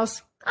my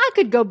house. I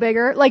could go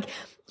bigger.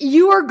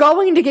 You are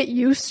going to get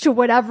used to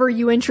whatever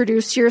you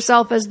introduce to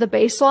yourself as the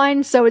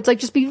baseline. So it's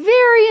just be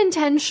very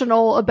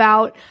intentional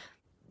about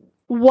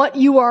what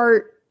you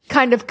are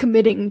kind of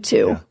committing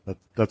to. Yeah,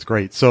 that's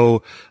great.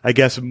 So I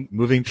guess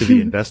moving to the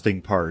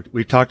investing part,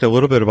 we talked a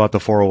little bit about the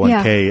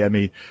 401k. Yeah. I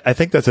mean, I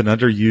think that's an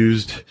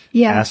underused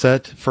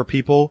asset for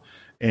people.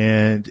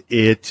 And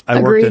I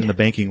worked in the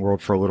banking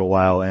world for a little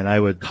while, and I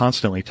would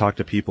constantly talk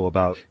to people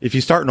about, if you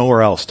start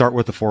nowhere else, start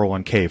with the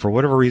 401k. For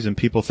whatever reason,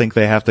 people think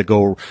they have to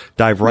go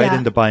dive right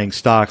into buying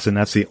stocks, and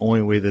that's the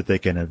only way that they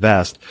can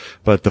invest.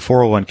 But the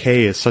 401k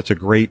is such a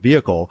great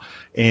vehicle,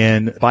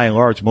 and by and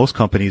large, most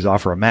companies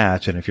offer a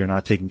match. And if you're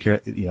not taking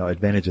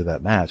advantage of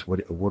that match,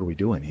 what are we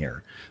doing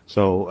here?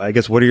 So I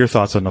guess, what are your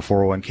thoughts on the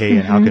 401k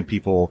and how can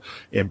people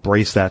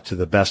embrace that to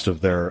the best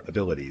of their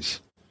abilities?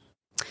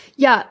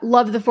 Yeah,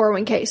 love the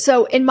 401k.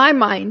 So in my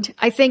mind,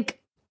 I think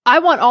I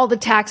want all the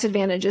tax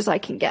advantages I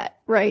can get,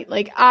 right?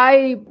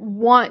 I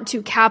want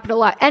to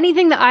capitalize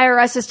anything the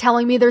IRS is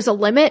telling me there's a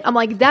limit. I'm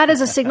like, that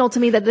is a signal to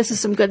me that this is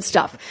some good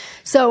stuff.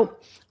 So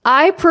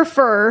I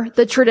prefer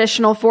the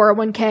traditional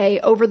 401k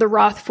over the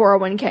Roth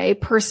 401k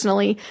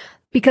personally,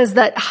 because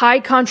that high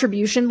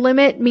contribution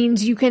limit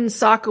means you can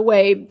sock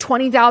away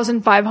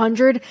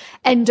 $20,500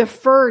 and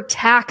defer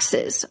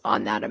taxes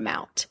on that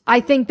amount. I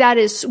think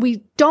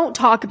we don't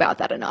talk about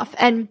that enough.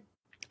 And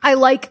I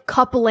like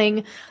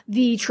coupling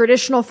the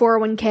traditional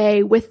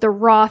 401k with the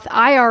Roth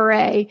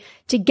IRA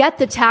to get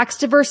the tax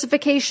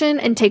diversification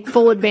and take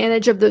full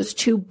advantage of those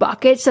 2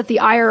 buckets that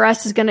the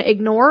IRS is going to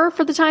ignore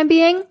for the time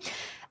being.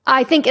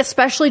 I think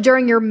especially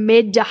during your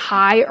mid to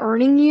high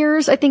earning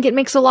years, I think it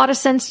makes a lot of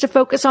sense to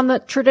focus on the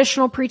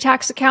traditional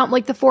pre-tax account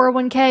like the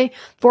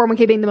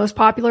 401k being the most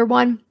popular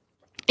one.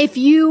 If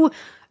you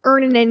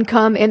earn an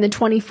income in the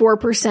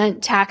 24%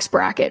 tax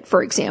bracket,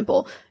 for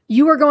example,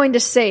 you are going to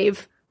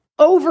save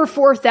over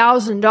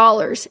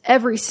 $4,000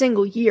 every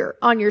single year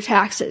on your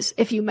taxes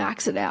if you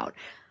max it out.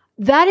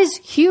 That is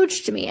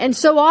huge to me. And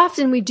so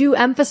often we do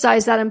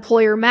emphasize that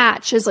employer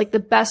match as the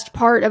best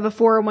part of a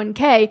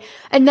 401k.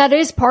 And that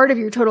is part of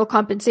your total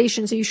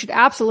compensation. So you should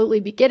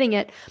absolutely be getting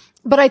it.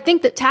 But I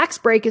think that tax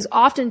break is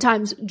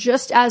oftentimes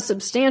just as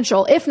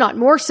substantial, if not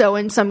more so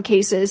in some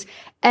cases.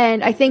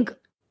 And I think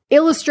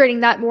illustrating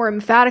that more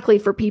emphatically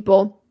for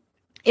people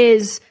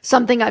is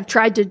something I've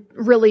tried to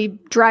really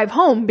drive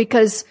home,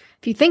 because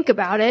if you think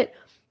about it,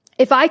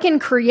 if I can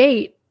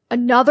create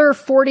another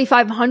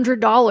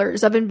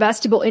 $4,500 of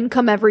investable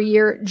income every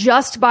year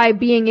just by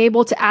being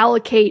able to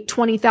allocate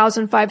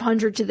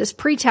 $20,500 to this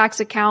pre-tax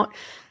account,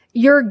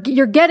 you're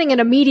getting an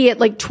immediate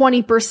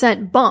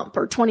 20% bump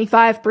or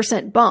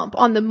 25% bump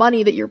on the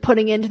money that you're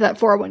putting into that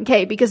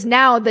 401k, because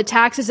now the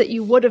taxes that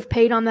you would have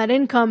paid on that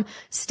income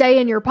stay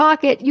in your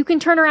pocket. You can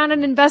turn around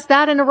and invest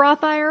that in a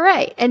Roth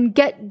IRA and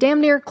get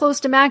damn near close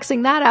to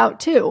maxing that out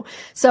too.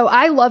 So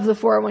I love the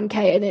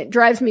 401k, and it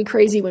drives me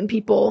crazy when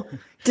people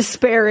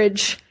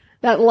disparage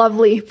that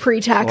lovely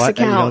pre-tax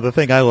account. The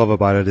thing I love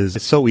about it is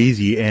it's so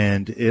easy,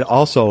 and it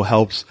also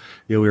helps.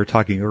 We were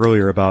talking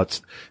earlier about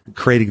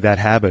creating that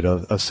habit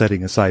of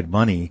setting aside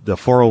money. The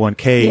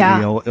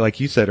 401k,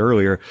 like you said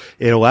earlier,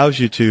 it allows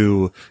you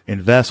to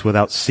invest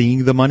without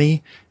seeing the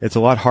money. It's a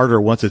lot harder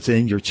once it's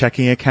in your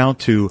checking account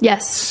to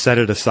set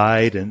it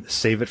aside and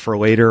save it for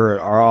later,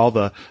 or all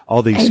the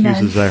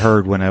excuses I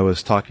heard when I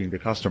was talking to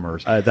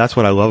customers. That's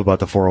what I love about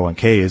the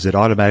 401k is it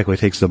automatically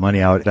takes the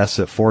money out, invests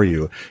it for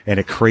you, and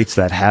it creates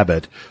that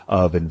habit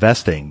of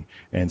investing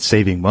and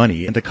saving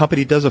money. And the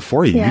company does it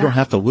for you. Yeah. You don't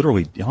have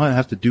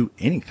to do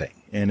anything.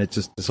 And it's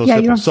just so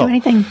simple. You don't have to do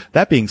anything.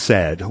 That being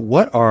said,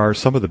 what are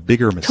some of the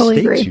bigger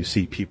mistakes you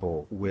see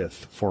people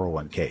with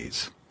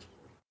 401ks?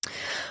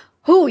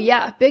 Oh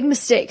yeah, big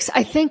mistakes.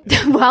 I think,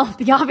 well,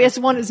 the obvious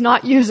one is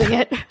not using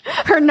it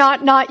or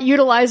not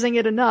utilizing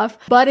it enough.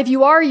 But if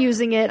you are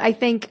using it, I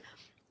think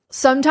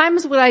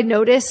sometimes what I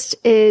noticed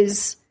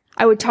is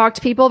I would talk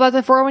to people about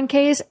the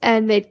 401ks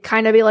and they'd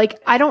kind of be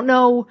like, I don't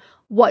know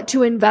what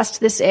to invest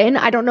this in.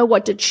 I don't know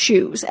what to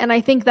choose. And I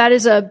think that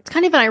is a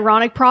kind of an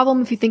ironic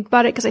problem if you think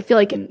about it, because I feel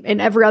like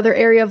in every other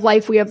area of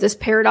life, we have this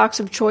paradox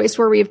of choice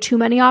where we have too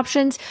many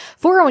options.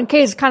 401k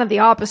is kind of the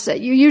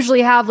opposite. You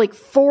usually have like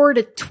 4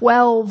 to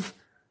 12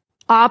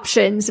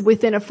 options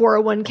within a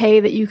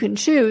 401k that you can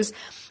choose.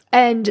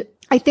 And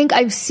I think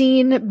I've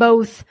seen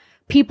both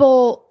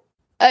people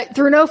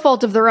through no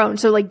fault of their own.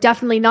 So like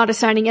definitely not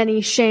assigning any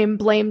shame,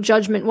 blame,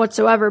 judgment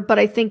whatsoever. But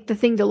I think the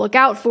thing to look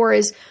out for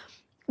is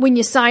when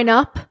you sign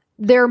up,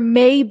 there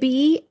may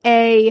be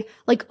a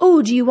like,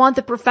 oh, do you want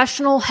the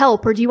professional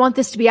help or do you want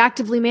this to be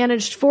actively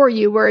managed for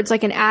you? Where it's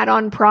like an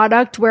add-on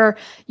product where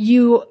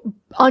you,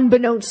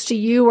 unbeknownst to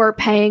you, are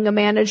paying a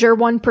manager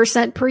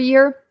 1% per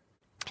year.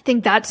 I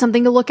think that's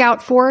something to look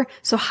out for.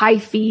 So high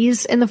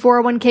fees in the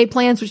 401k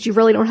plans, which you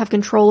really don't have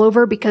control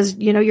over because,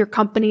 you know, your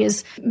company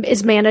is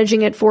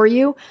managing it for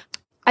you.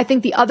 I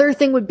think the other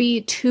thing would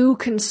be too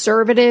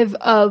conservative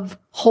of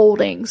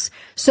holdings.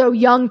 So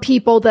young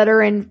people that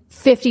are in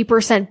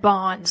 50%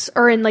 bonds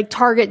or in like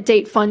target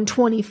date fund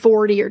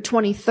 2040 or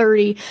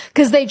 2030,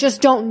 because they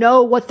just don't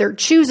know what they're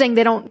choosing.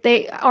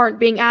 They aren't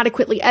being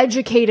adequately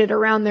educated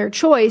around their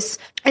choice.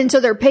 And so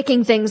they're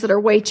picking things that are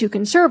way too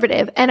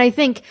conservative. And I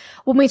think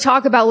when we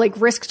talk about like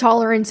risk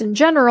tolerance in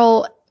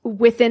general,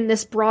 within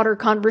this broader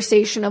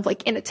conversation of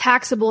like in a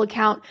taxable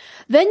account,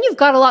 then you've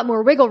got a lot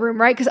more wiggle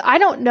room, right? Because I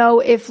don't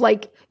know if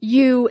like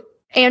you,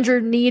 Andrew,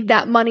 need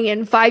that money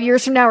in 5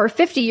 years from now or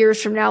 50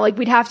 years from now. Like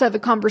we'd have to have a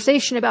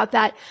conversation about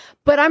that.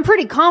 But I'm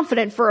pretty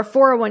confident for a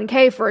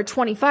 401k for a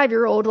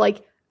 25-year-old,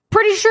 like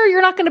pretty sure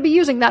you're not going to be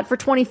using that for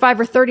 25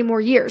 or 30 more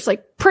years.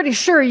 Like pretty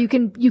sure you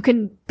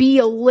can be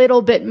a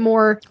little bit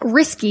more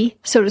risky,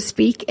 so to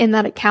speak, in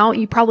that account.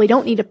 You probably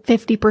don't need a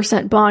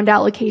 50% bond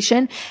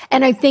allocation.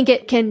 And I think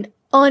it can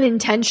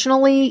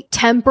unintentionally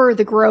temper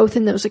the growth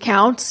in those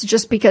accounts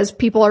just because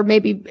people are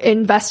maybe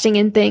investing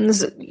in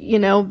things, you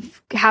know,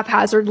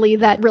 haphazardly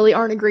that really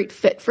aren't a great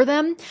fit for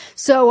them.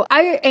 So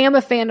I am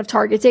a fan of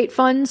target date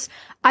funds.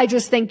 I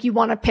just think you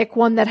want to pick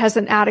one that has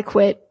an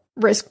adequate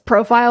risk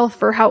profile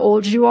for how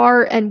old you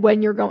are and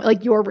when you're going,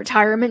 like your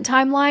retirement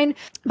timeline.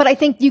 But I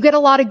think you get a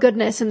lot of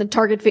goodness in the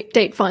target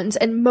date funds,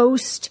 and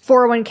most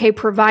 401k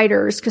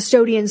providers,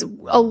 custodians,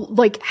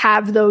 like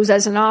have those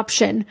as an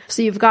option.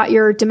 So you've got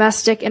your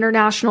domestic,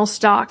 international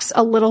stocks,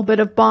 a little bit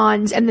of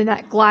bonds, and then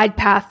that glide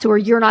path to where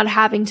you're not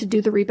having to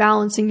do the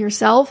rebalancing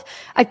yourself.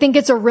 I think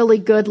it's a really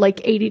good like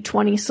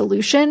 80-20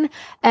 solution.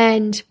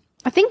 And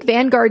I think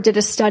Vanguard did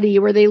a study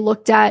where they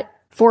looked at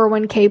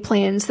 401k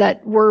plans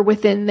that were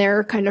within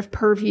their kind of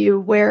purview,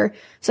 where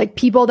it's like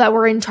people that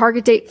were in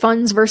target date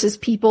funds versus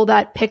people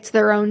that picked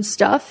their own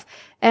stuff.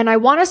 And I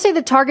want to say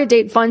the target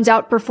date funds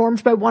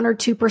outperformed by 1 or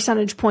 2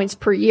 percentage points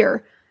per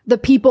year. The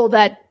people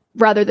that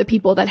had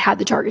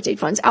the target date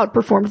funds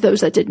outperformed those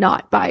that did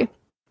not by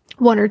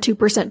 1 or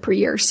 2% per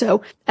year.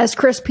 So as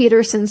Chris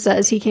Peterson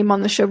says, he came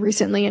on the show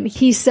recently and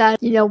he said,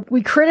 you know,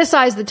 we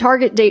criticize the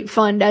target date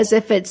fund as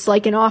if it's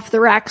like an off the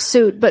rack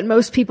suit, but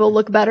most people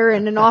look better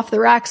in an off the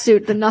rack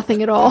suit than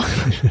nothing at all.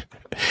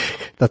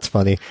 That's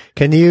funny.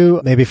 Can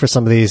you, maybe for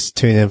some of these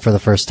tune in for the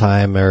first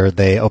time or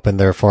they opened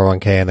their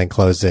 401k and then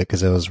closed it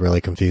because it was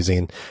really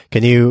confusing.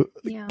 Can you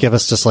give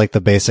us just like the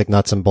basic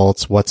nuts and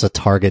bolts? What's a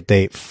target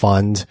date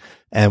fund?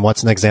 And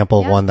what's an example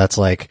of one that's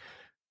like,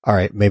 all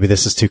right, maybe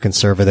this is too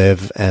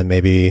conservative and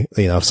maybe,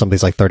 you know, if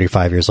somebody's like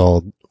 35 years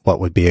old,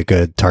 what would be a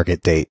good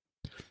target date?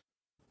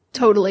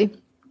 Totally.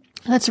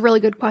 That's a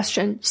really good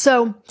question.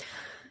 So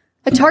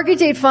a target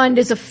date fund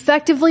is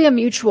effectively a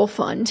mutual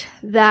fund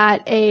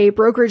that a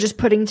brokerage is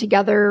putting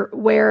together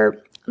where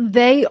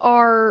they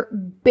are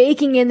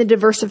baking in the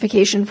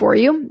diversification for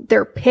you.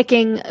 They're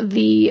picking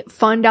the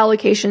fund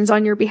allocations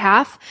on your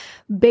behalf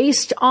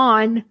based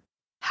on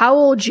how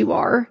old you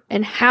are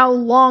and how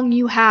long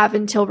you have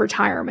until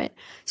retirement.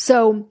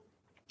 So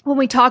when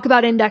we talk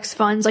about index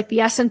funds like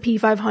the S&P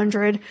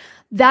 500,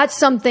 that's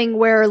something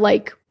where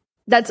like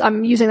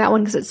I'm using that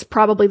one because it's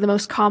probably the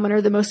most common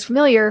or the most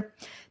familiar.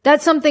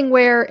 That's something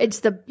where it's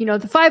the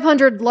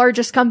 500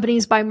 largest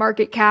companies by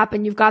market cap,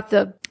 and you've got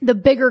the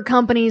bigger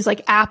companies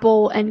like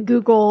Apple and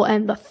Google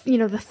and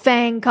the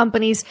FANG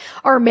companies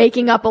are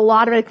making up a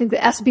lot of it. I think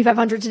the S&P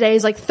 500 today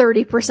is like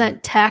 30%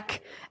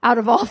 tech out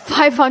of all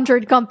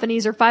 500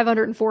 companies or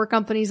 504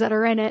 companies that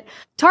are in it.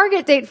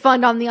 Target date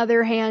fund, on the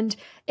other hand,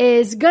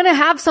 is going to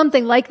have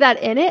something like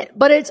that in it,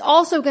 but it's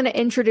also going to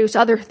introduce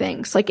other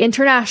things like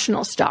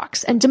international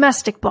stocks and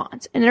domestic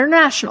bonds and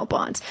international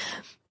bonds.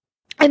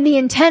 And the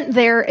intent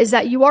there is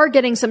that you are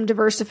getting some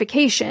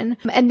diversification,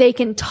 and they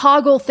can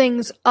toggle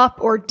things up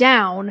or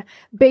down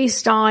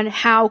based on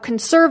how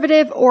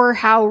conservative or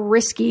how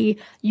risky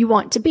you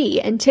want to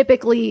be. And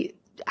typically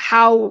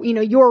how,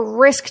 your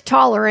risk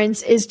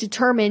tolerance is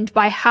determined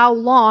by how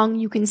long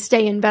you can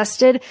stay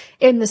invested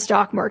in the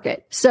stock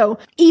market. So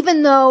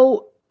even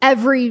though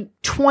every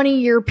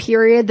 20-year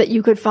period that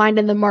you could find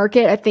in the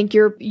market, I think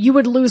you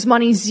would lose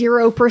money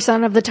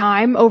 0% of the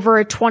time over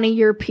a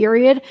 20-year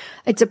period.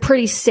 It's a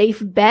pretty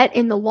safe bet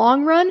in the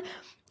long run.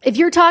 If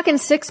you're talking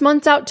 6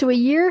 months out to a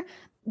year,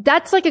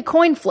 that's like a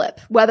coin flip,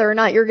 whether or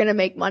not you're going to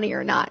make money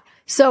or not.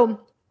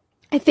 So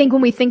I think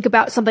when we think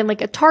about something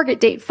like a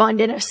target date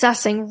fund and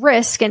assessing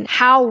risk and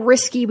how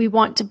risky we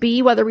want to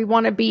be, whether we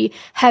want to be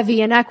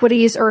heavy in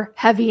equities or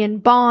heavy in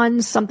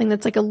bonds, something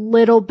that's like a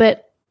little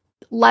bit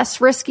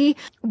less risky,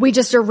 we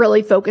just are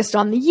really focused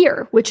on the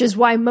year, which is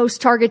why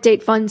most target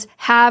date funds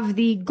have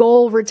the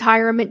goal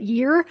retirement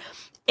year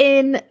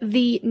in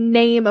the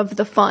name of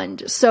the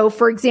fund. So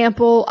for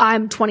example,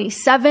 I'm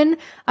 27.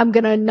 I'm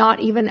going to not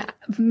even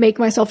make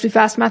myself do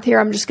fast math here.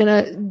 I'm just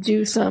going to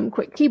do some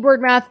quick keyboard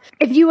math.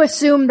 If you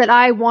assume that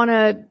I want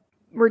to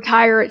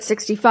retire at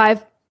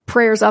 65,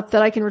 prayers up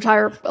that I can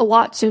retire a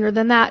lot sooner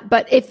than that.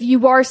 But if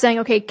you are saying,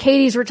 okay,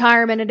 Katie's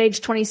retirement at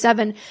age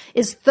 27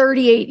 is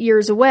 38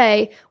 years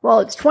away,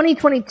 well, it's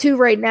 2022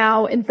 right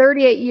now. In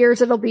 38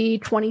 years, it'll be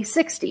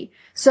 2060.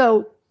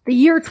 So the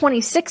year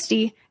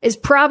 2060 is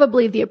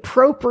probably the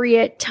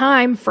appropriate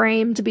time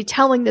frame to be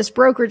telling this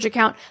brokerage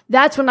account,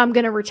 that's when I'm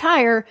going to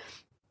retire.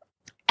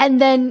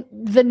 And then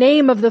the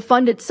name of the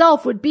fund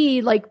itself would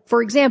be like,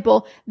 for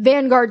example,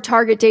 Vanguard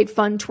Target Date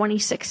Fund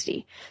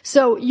 2060.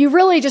 So you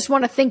really just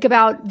want to think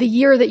about the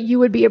year that you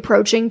would be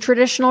approaching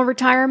traditional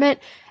retirement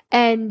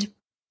and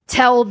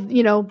tell,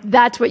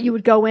 that's what you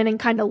would go in and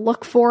kind of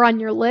look for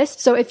on your list.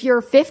 So if you're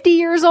 50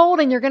 years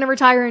old and you're going to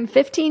retire in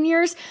 15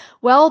 years,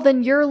 well,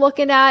 then you're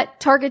looking at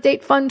Target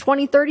Date Fund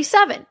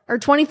 2037 or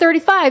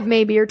 2035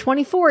 maybe, or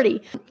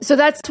 2040. So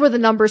that's where the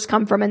numbers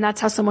come from. And that's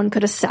how someone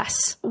could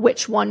assess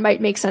which one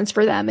might make sense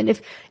for them. And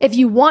if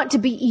you want to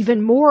be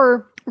even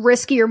more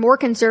risky or more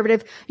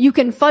conservative, you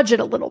can fudge it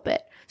a little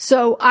bit.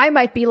 So I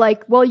might be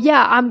like, well,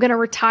 yeah, I'm going to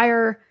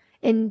retire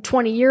in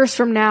 20 years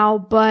from now,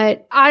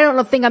 but I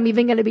don't think I'm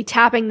even going to be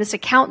tapping this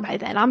account by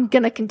then. I'm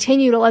going to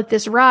continue to let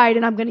this ride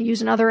and I'm going to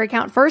use another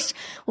account first.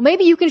 Well,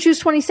 maybe you can choose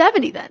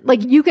 2070 then.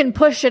 Like you can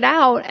push it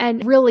out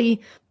and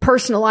really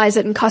personalize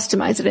it and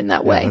customize it in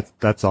that way.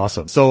 That's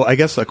awesome. So I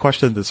guess a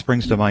question that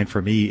springs to mind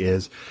for me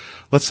is,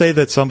 let's say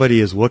that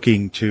somebody is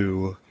looking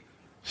to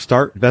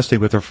start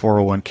investing with their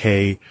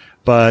 401k,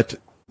 but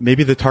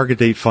maybe the target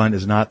date fund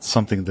is not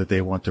something that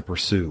they want to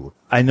pursue.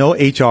 I know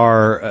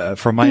HR,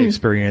 from my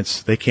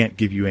experience, they can't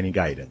give you any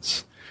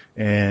guidance.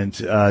 And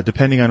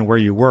depending on where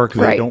you work,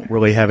 they don't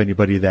really have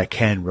anybody that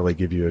can really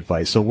give you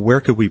advice. So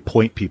where could we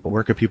point people?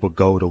 Where could people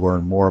go to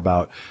learn more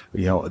about,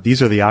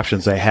 these are the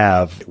options I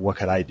have. What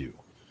could I do?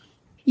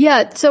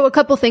 Yeah, so a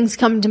couple things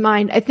come to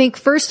mind. I think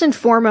first and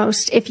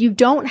foremost, if you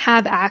don't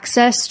have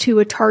access to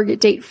a target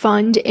date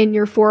fund in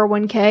your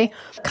 401k,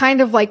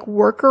 kind of like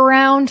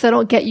workaround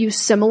that'll get you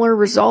similar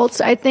results,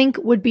 I think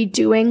would be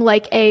doing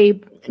like a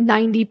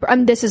 90,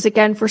 this is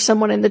again for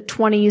someone in the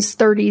 20s,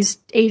 30s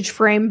age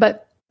frame,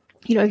 but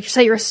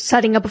say you're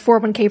setting up a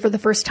 401k for the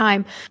first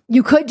time,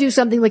 you could do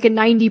something like a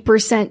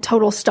 90%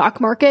 total stock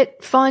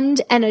market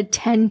fund and a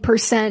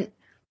 10%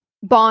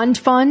 bond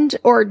fund,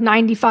 or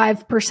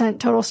 95%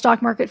 total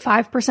stock market,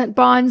 5%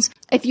 bonds.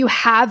 If you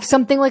have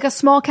something like a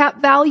small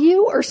cap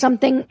value or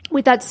something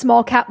with that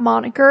small cap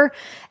moniker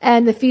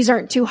and the fees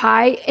aren't too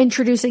high,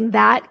 introducing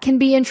that can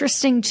be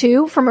interesting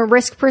too from a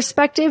risk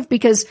perspective,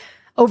 because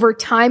over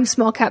time,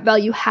 small cap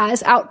value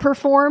has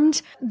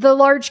outperformed the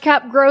large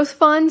cap growth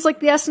funds like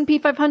the S&P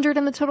 500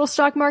 and the total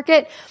stock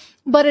market.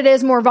 But it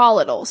is more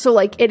volatile. So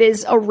it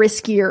is a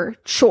riskier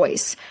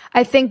choice.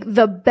 I think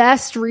the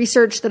best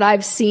research that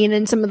I've seen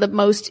and some of the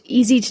most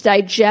easy to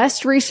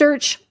digest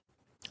research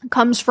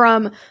comes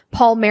from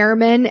Paul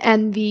Merriman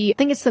and I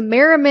think it's the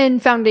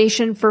Merriman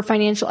Foundation for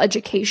Financial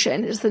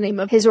Education is the name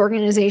of his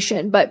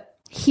organization. But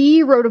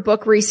he wrote a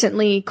book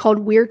recently called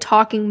We're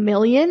Talking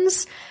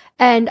Millions.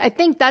 And I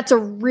think that's a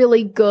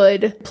really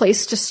good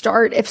place to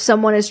start if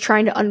someone is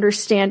trying to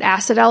understand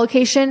asset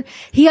allocation.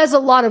 He has a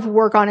lot of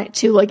work on it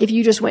too. Like if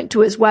you just went to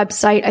his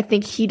website, I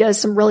think he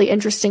does some really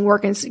interesting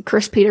work, and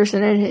Chris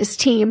Peterson and his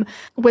team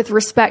with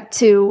respect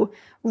to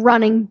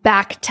running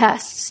back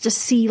tests to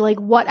see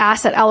what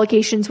asset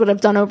allocations would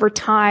have done over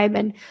time.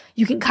 And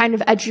you can kind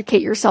of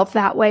educate yourself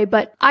that way.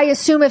 But I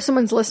assume if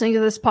someone's listening to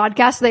this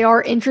podcast, they are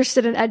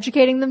interested in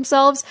educating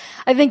themselves.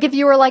 I think if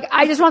you were like,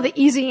 I just want the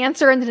easy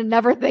answer and to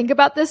never think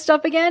about this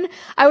stuff again,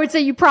 I would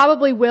say you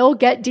probably will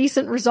get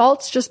decent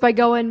results just by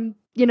going,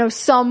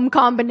 some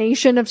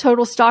combination of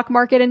total stock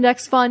market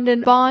index fund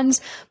and bonds.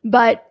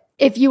 But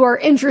if you are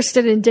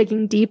interested in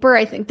digging deeper,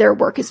 I think their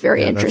work is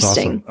very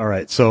interesting. Awesome. All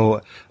right.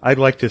 So I'd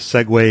like to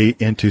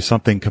segue into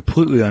something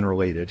completely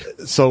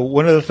unrelated. So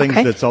one of the things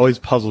that's always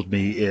puzzled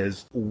me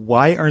is,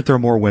 why aren't there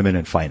more women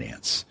in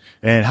finance?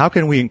 And how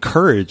can we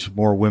encourage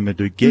more women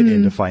to get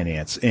into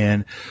finance?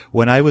 And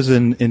when I was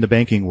in the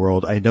banking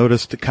world, I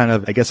noticed kind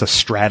of, I guess, a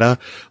strata,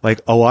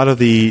 like a lot of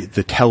the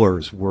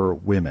tellers were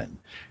women,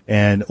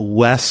 and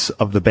less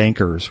of the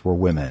bankers were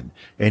women,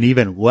 and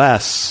even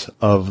less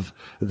of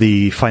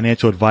the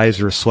financial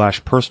advisors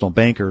 / personal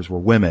bankers were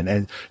women.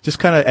 And just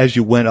kind of as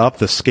you went up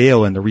the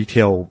scale in the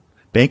retail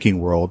banking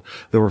world,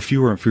 there were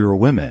fewer and fewer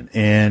women.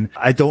 And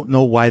I don't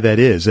know why that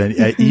is.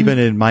 And even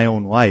in my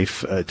own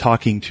life,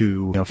 talking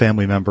to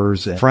family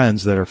members and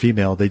friends that are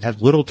female, they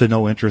have little to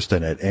no interest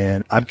in it.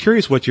 And I'm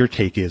curious what your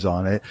take is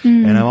on it.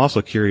 And I'm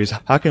also curious,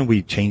 how can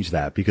we change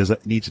that? Because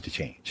it needs to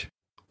change.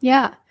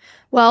 Yeah.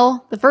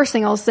 Well, the first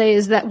thing I'll say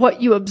is that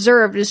what you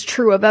observed is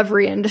true of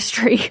every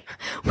industry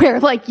where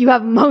you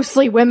have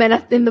mostly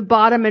women in the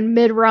bottom and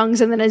mid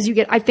rungs. And then as you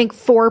get, I think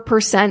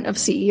 4% of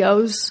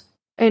CEOs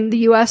in the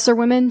US are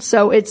women.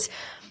 So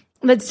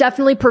that's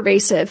definitely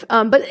pervasive.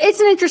 But it's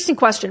an interesting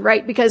question,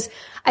 right? Because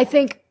I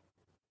think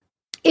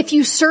if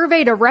you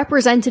surveyed a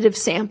representative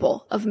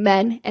sample of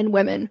men and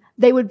women,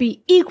 they would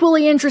be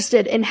equally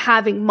interested in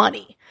having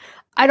money.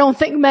 I don't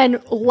think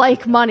men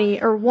like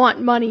money or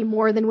want money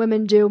more than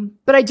women do,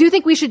 but I do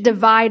think we should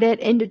divide it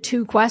into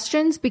two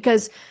questions,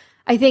 because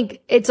I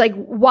think it's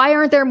why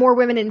aren't there more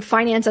women in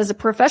finance as a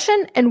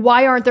profession, and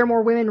why aren't there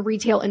more women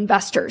retail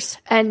investors?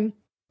 And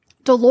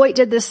Deloitte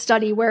did this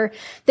study where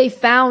they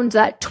found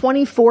that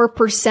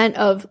 24%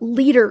 of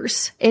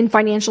leaders in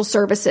financial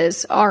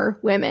services are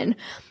women.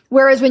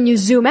 Whereas when you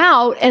zoom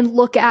out and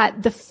look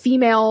at the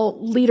female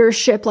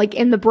leadership,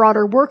 in the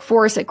broader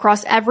workforce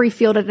across every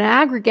field at an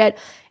aggregate,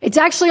 it's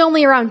actually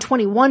only around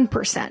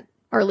 21%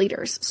 are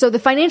leaders. So the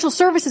financial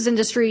services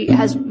industry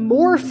has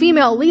more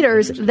female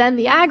leaders than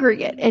the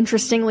aggregate,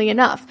 interestingly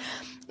enough.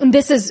 And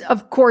this is,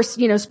 of course,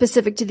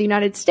 specific to the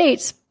United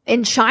States.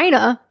 In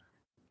China,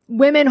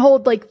 women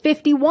hold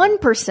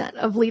 51%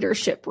 of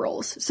leadership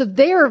roles. So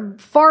they are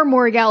far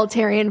more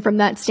egalitarian from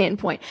that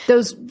standpoint.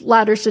 Those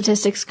latter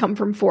statistics come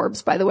from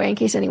Forbes, by the way, in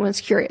case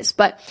anyone's curious.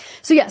 But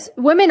so yes,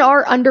 women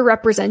are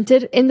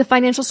underrepresented in the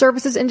financial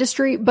services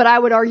industry, but I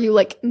would argue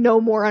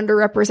no more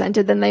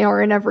underrepresented than they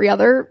are in every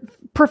other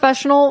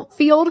professional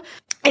field.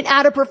 And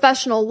at a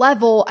professional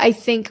level, I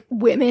think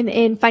women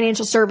in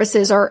financial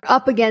services are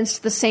up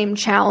against the same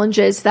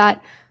challenges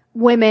that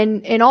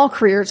women in all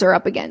careers are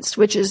up against,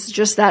 which is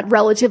just that,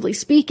 relatively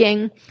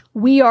speaking,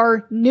 we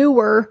are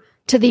newer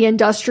to the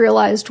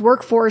industrialized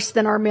workforce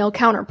than our male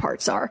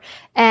counterparts are.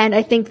 And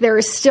I think there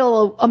is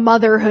still a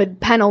motherhood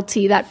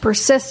penalty that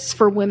persists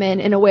for women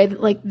in a way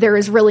that there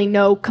is really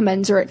no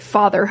commensurate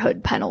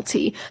fatherhood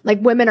penalty.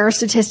 Women are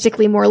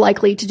statistically more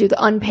likely to do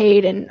the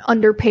unpaid and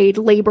underpaid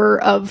labor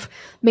of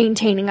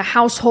maintaining a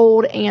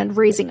household and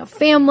raising a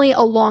family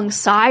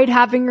alongside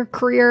having a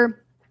career.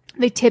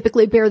 They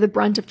typically bear the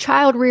brunt of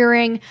child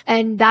rearing,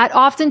 and that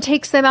often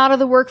takes them out of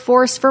the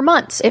workforce for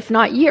months, if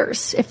not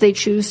years, if they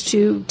choose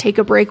to take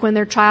a break when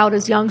their child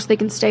is young so they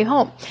can stay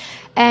home.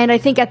 And I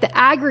think at the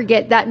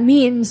aggregate, that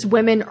means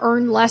women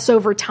earn less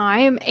over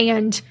time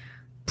and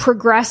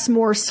progress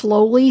more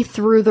slowly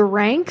through the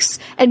ranks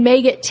and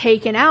may get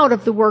taken out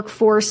of the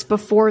workforce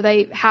before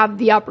they have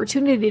the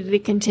opportunity to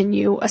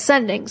continue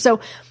ascending. So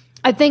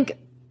I think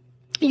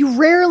you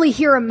rarely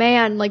hear a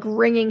man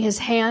wringing his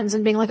hands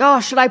and being oh,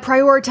 should I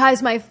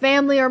prioritize my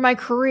family or my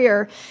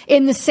career,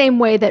 in the same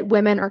way that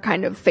women are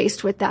kind of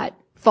faced with that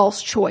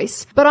false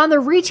choice. But on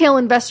the retail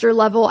investor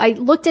level, I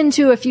looked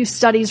into a few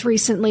studies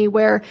recently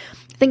where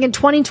I think in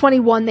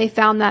 2021, they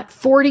found that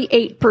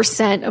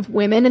 48% of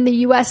women in the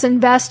U.S.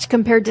 invest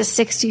compared to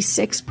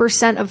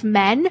 66% of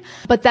men,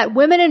 but that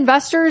women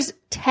investors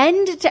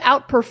tend to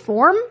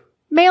outperform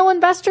male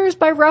investors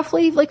by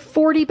roughly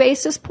 40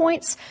 basis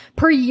points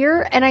per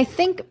year. And I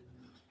think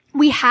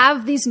we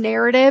have these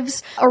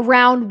narratives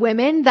around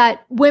women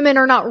that women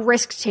are not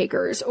risk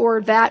takers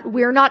or that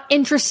we're not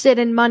interested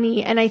in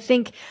money. And I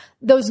think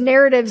those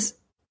narratives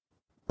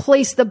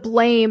place the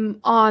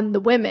blame on the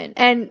women.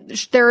 And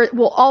there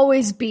will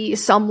always be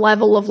some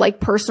level of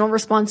personal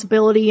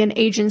responsibility and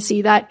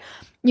agency that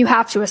you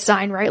have to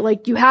assign,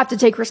 right? You have to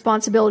take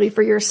responsibility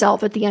for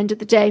yourself at the end of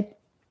the day.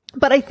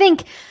 But I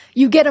think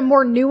you get a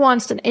more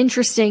nuanced and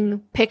interesting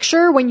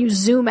picture when you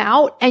zoom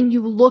out and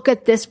you look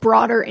at this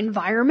broader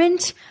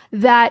environment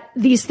that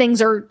these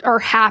things are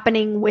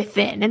happening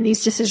within and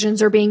these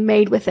decisions are being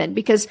made within,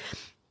 because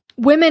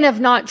women have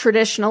not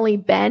traditionally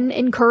been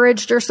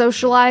encouraged or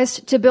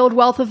socialized to build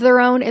wealth of their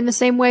own in the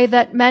same way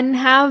that men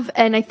have.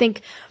 And I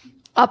think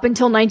up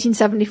until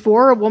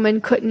 1974, a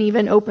woman couldn't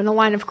even open a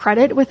line of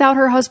credit without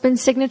her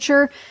husband's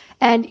signature.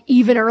 And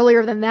even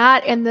earlier than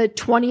that, in the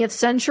 20th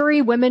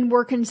century, women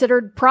were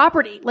considered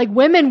property.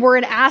 Women were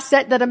an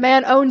asset that a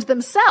man owned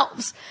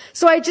themselves.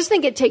 So I just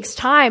think it takes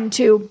time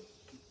to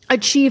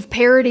achieve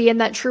parity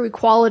and that true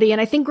equality. And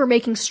I think we're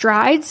making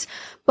strides,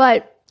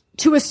 but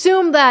to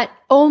assume that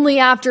only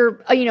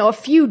after, a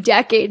few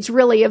decades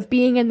really of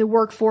being in the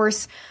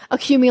workforce,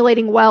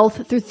 accumulating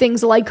wealth through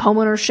things like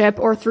homeownership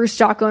or through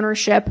stock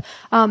ownership,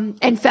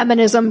 and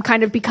feminism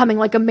kind of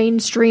becoming a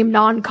mainstream,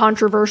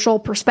 non-controversial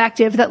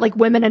perspective that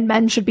women and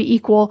men should be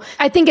equal.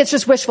 I think it's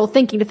just wishful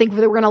thinking to think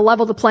that we're going to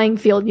level the playing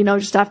field,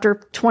 just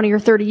after 20 or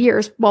 30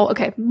 years. Well,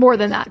 okay, more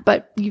than that,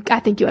 but I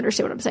think you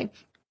understand what I'm saying.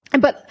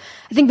 But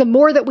I think the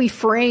more that we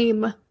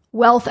frame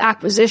wealth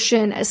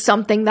acquisition as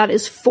something that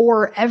is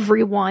for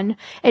everyone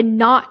and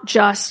not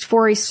just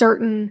for a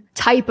certain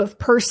type of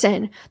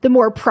person, the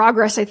more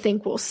progress I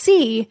think we'll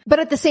see. But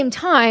at the same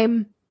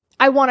time,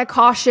 I want to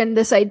caution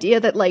this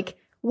idea that like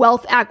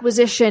wealth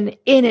acquisition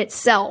in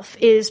itself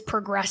is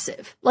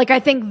progressive. Like, I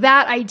think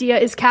that idea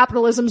is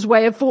capitalism's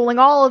way of fooling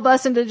all of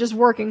us into just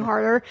working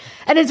harder.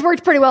 And it's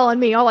worked pretty well on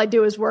me. All I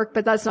do is work,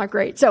 but that's not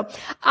great. So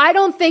I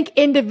don't think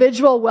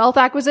individual wealth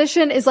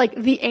acquisition is like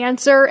the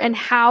answer and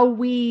how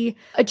we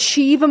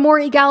achieve a more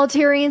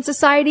egalitarian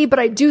society. But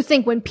I do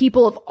think when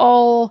people of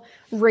all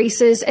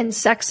races and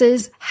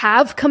sexes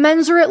have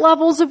commensurate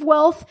levels of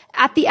wealth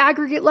at the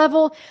aggregate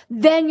level,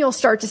 then you'll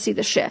start to see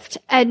the shift.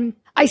 And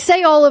I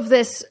say all of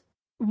this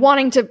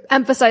wanting to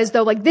emphasize,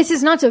 though, like, this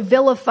is not to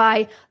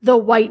vilify the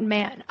white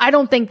man. I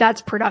don't think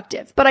that's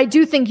productive. But I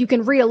do think you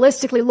can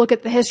realistically look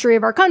at the history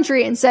of our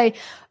country and say,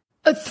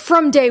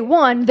 from day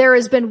one, there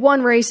has been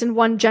one race and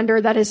one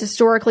gender that has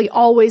historically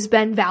always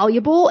been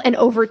valuable. And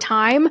over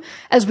time,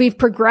 as we've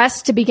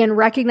progressed to begin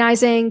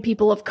recognizing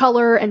people of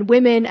color and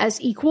women as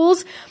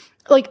equals,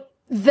 like,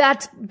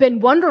 that's been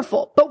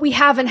wonderful, but we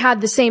haven't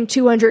had the same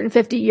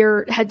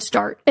 250-year head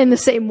start in the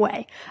same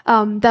way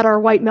that our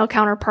white male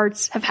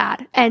counterparts have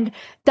had. And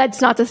that's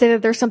not to say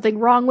that there's something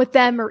wrong with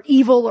them or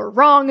evil or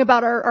wrong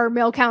about our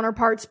male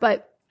counterparts,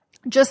 but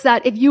just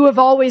that if you have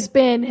always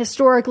been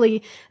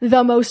historically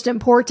the most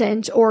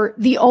important or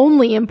the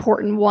only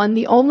important one,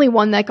 the only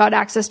one that got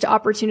access to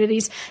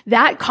opportunities,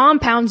 that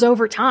compounds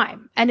over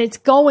time. And it's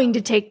going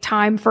to take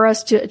time for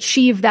us to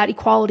achieve that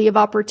equality of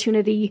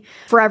opportunity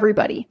for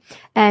everybody.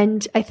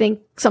 And I think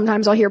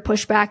sometimes I'll hear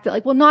pushback that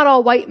like, well, not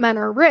all white men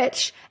are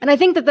rich. And I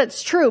think that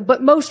that's true,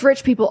 but most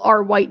rich people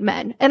are white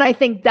men. And I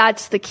think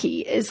that's the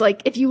key is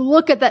like, if you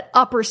look at that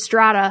upper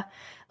strata,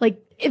 like,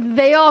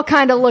 they all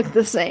kind of look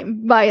the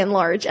same by and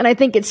large. And I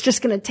think it's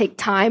just going to take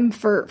time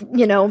for,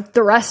 you know,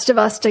 the rest of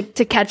us to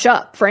catch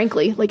up,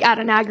 frankly, like at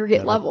an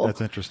aggregate level.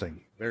 That's interesting.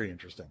 Very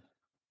interesting.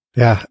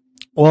 Yeah.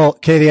 Well,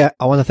 Katie, I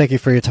want to thank you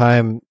for your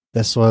time.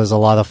 This was a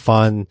lot of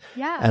fun.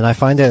 Yeah. And I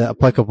find it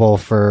applicable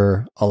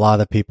for a lot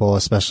of people,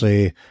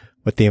 especially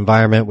with the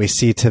environment we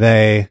see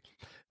today,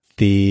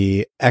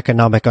 the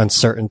economic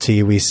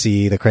uncertainty we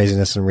see, the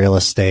craziness in real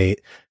estate,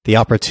 the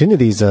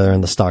opportunities that are in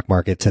the stock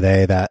market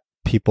today that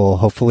people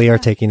hopefully are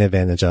taking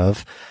advantage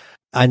of.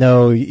 I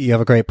know you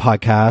have a great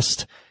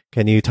podcast.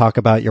 Can you talk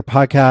about your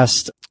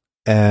podcast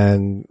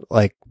and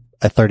like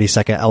a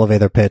 30-second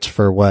elevator pitch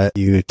for what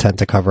you tend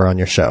to cover on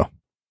your show?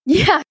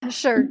 Yeah,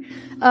 sure.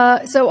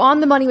 So on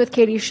the Money with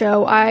Katie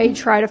show, I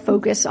try to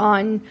focus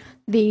on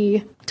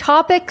the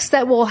topics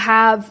that will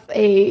have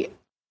a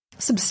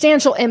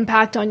substantial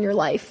impact on your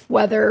life,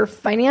 whether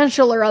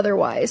financial or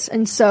otherwise.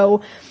 And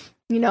so,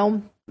 you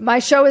know, my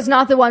show is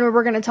not the one where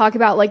we're going to talk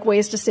about like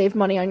ways to save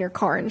money on your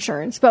car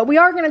insurance, but we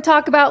are going to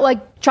talk about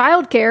like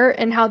childcare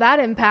and how that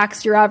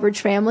impacts your average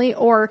family,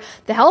 or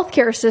the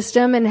healthcare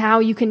system and how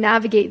you can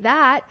navigate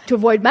that to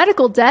avoid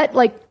medical debt.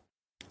 Like,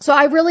 so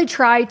I really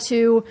try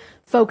to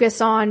focus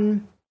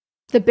on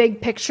the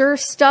big picture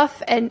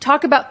stuff and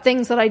talk about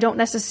things that I don't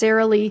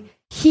necessarily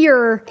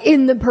hear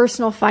in the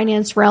personal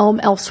finance realm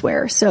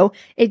elsewhere. So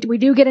we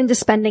do get into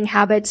spending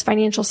habits,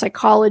 financial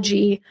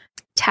psychology,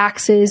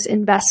 taxes,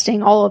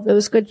 investing, all of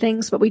those good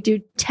things, but we do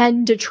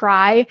tend to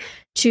try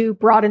to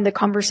broaden the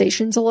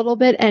conversations a little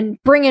bit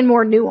and bring in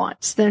more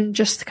nuance than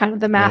just kind of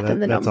the math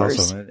and the numbers.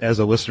 That's awesome. As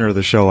a listener of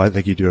the show, I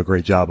think you do a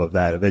great job of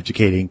that, of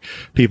educating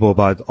people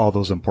about all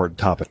those important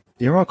topics.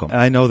 You're welcome.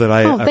 I know that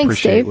I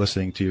appreciate Dave.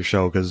 listening to your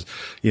show because,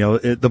 you know,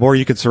 the more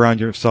you can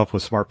surround yourself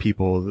with smart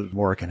people, the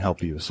more it can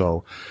help you.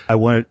 So I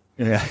want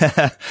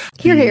to,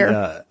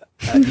 Here.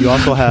 You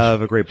also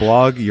have a great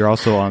blog. You're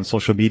also on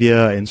social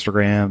media,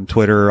 Instagram,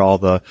 Twitter, all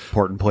the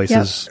important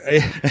places.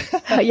 Yep.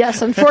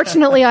 Yes,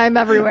 unfortunately, I'm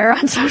everywhere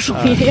on social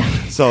media.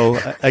 So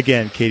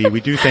again, Katie,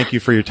 we do thank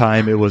you for your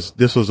time.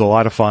 This was a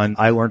lot of fun.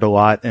 I learned a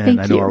lot, and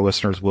I know our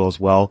listeners will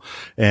as well.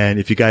 And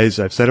if you guys,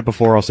 I've said it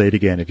before, I'll say it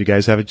again. If you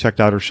guys haven't checked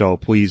out her show,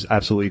 please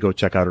absolutely go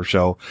check out her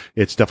show.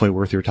 It's definitely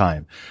worth your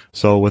time.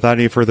 So without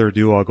any further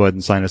ado, I'll go ahead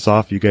and sign us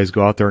off. You guys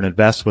go out there and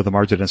invest with a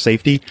margin of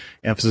safety.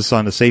 Emphasis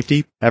on the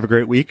safety. Have a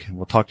great week, and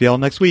we'll talk to you all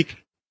next week.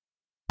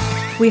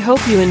 We hope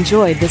you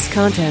enjoyed this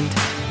content.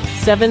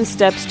 7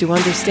 Steps to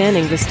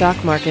Understanding the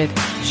Stock Market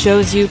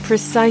shows you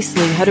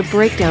precisely how to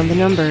break down the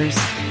numbers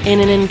in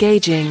an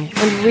engaging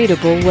and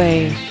readable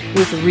way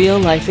with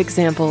real-life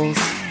examples.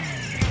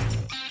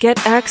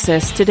 Get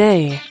access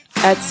today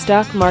at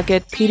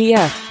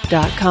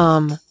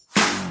stockmarketpdf.com.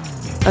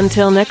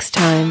 Until next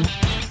time,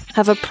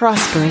 have a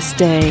prosperous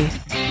day.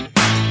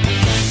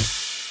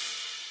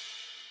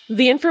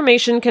 The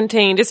information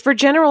contained is for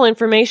general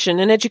information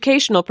and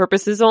educational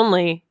purposes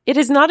only. It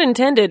is not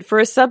intended for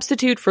a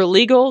substitute for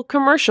legal,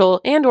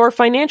 commercial, and/or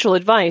financial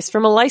advice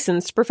from a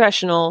licensed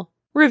professional.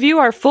 Review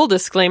our full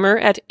disclaimer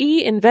at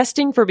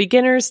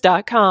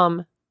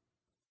einvestingforbeginners.com.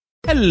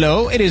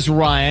 Hello, it is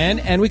Ryan,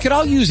 and we could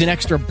all use an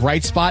extra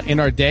bright spot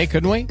in our day,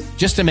 couldn't we?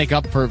 Just to make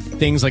up for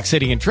things like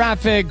sitting in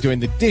traffic, doing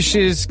the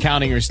dishes,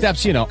 counting your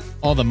steps, you know,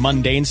 all the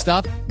mundane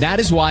stuff. That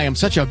is why I'm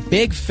such a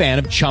big fan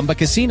of Chumba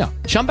Casino.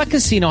 Chumba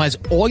Casino has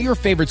all your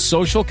favorite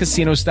social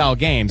casino-style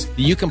games that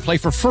you can play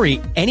for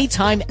free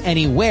anytime,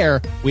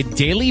 anywhere with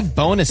daily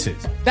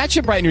bonuses. That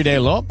should brighten your day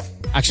a little.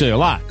 Actually, a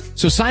lot.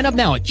 So sign up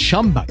now at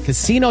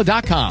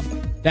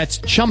ChumbaCasino.com. That's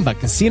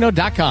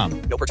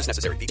ChumbaCasino.com. No purchase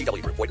necessary.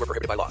 VGW Group. Void where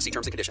prohibited by law. See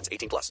terms and conditions.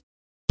 18+.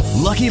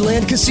 Lucky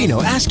Land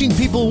Casino, asking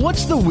people,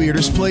 what's the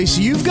weirdest place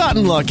you've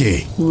gotten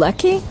lucky?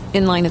 Lucky?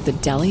 In line at the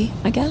deli,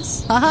 I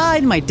guess? Aha,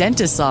 in my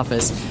dentist's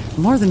office.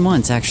 More than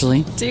once,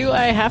 actually. Do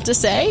I have to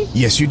say?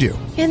 Yes, you do.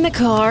 In the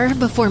car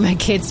before my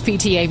kids'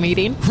 PTA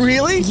meeting.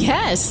 Really?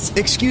 Yes.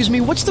 Excuse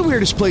me, what's the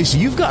weirdest place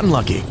you've gotten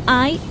lucky?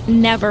 I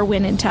never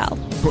win and tell.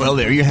 Well,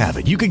 there you have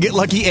it. You can get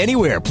lucky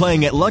anywhere,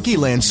 playing at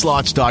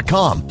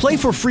LuckyLandSlots.com. Play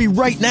for free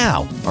right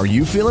now. Are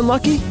you feeling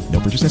lucky? No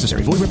purchase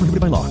necessary. Void where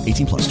prohibited by law.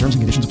 18+. Terms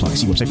and conditions apply.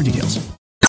 See website for details.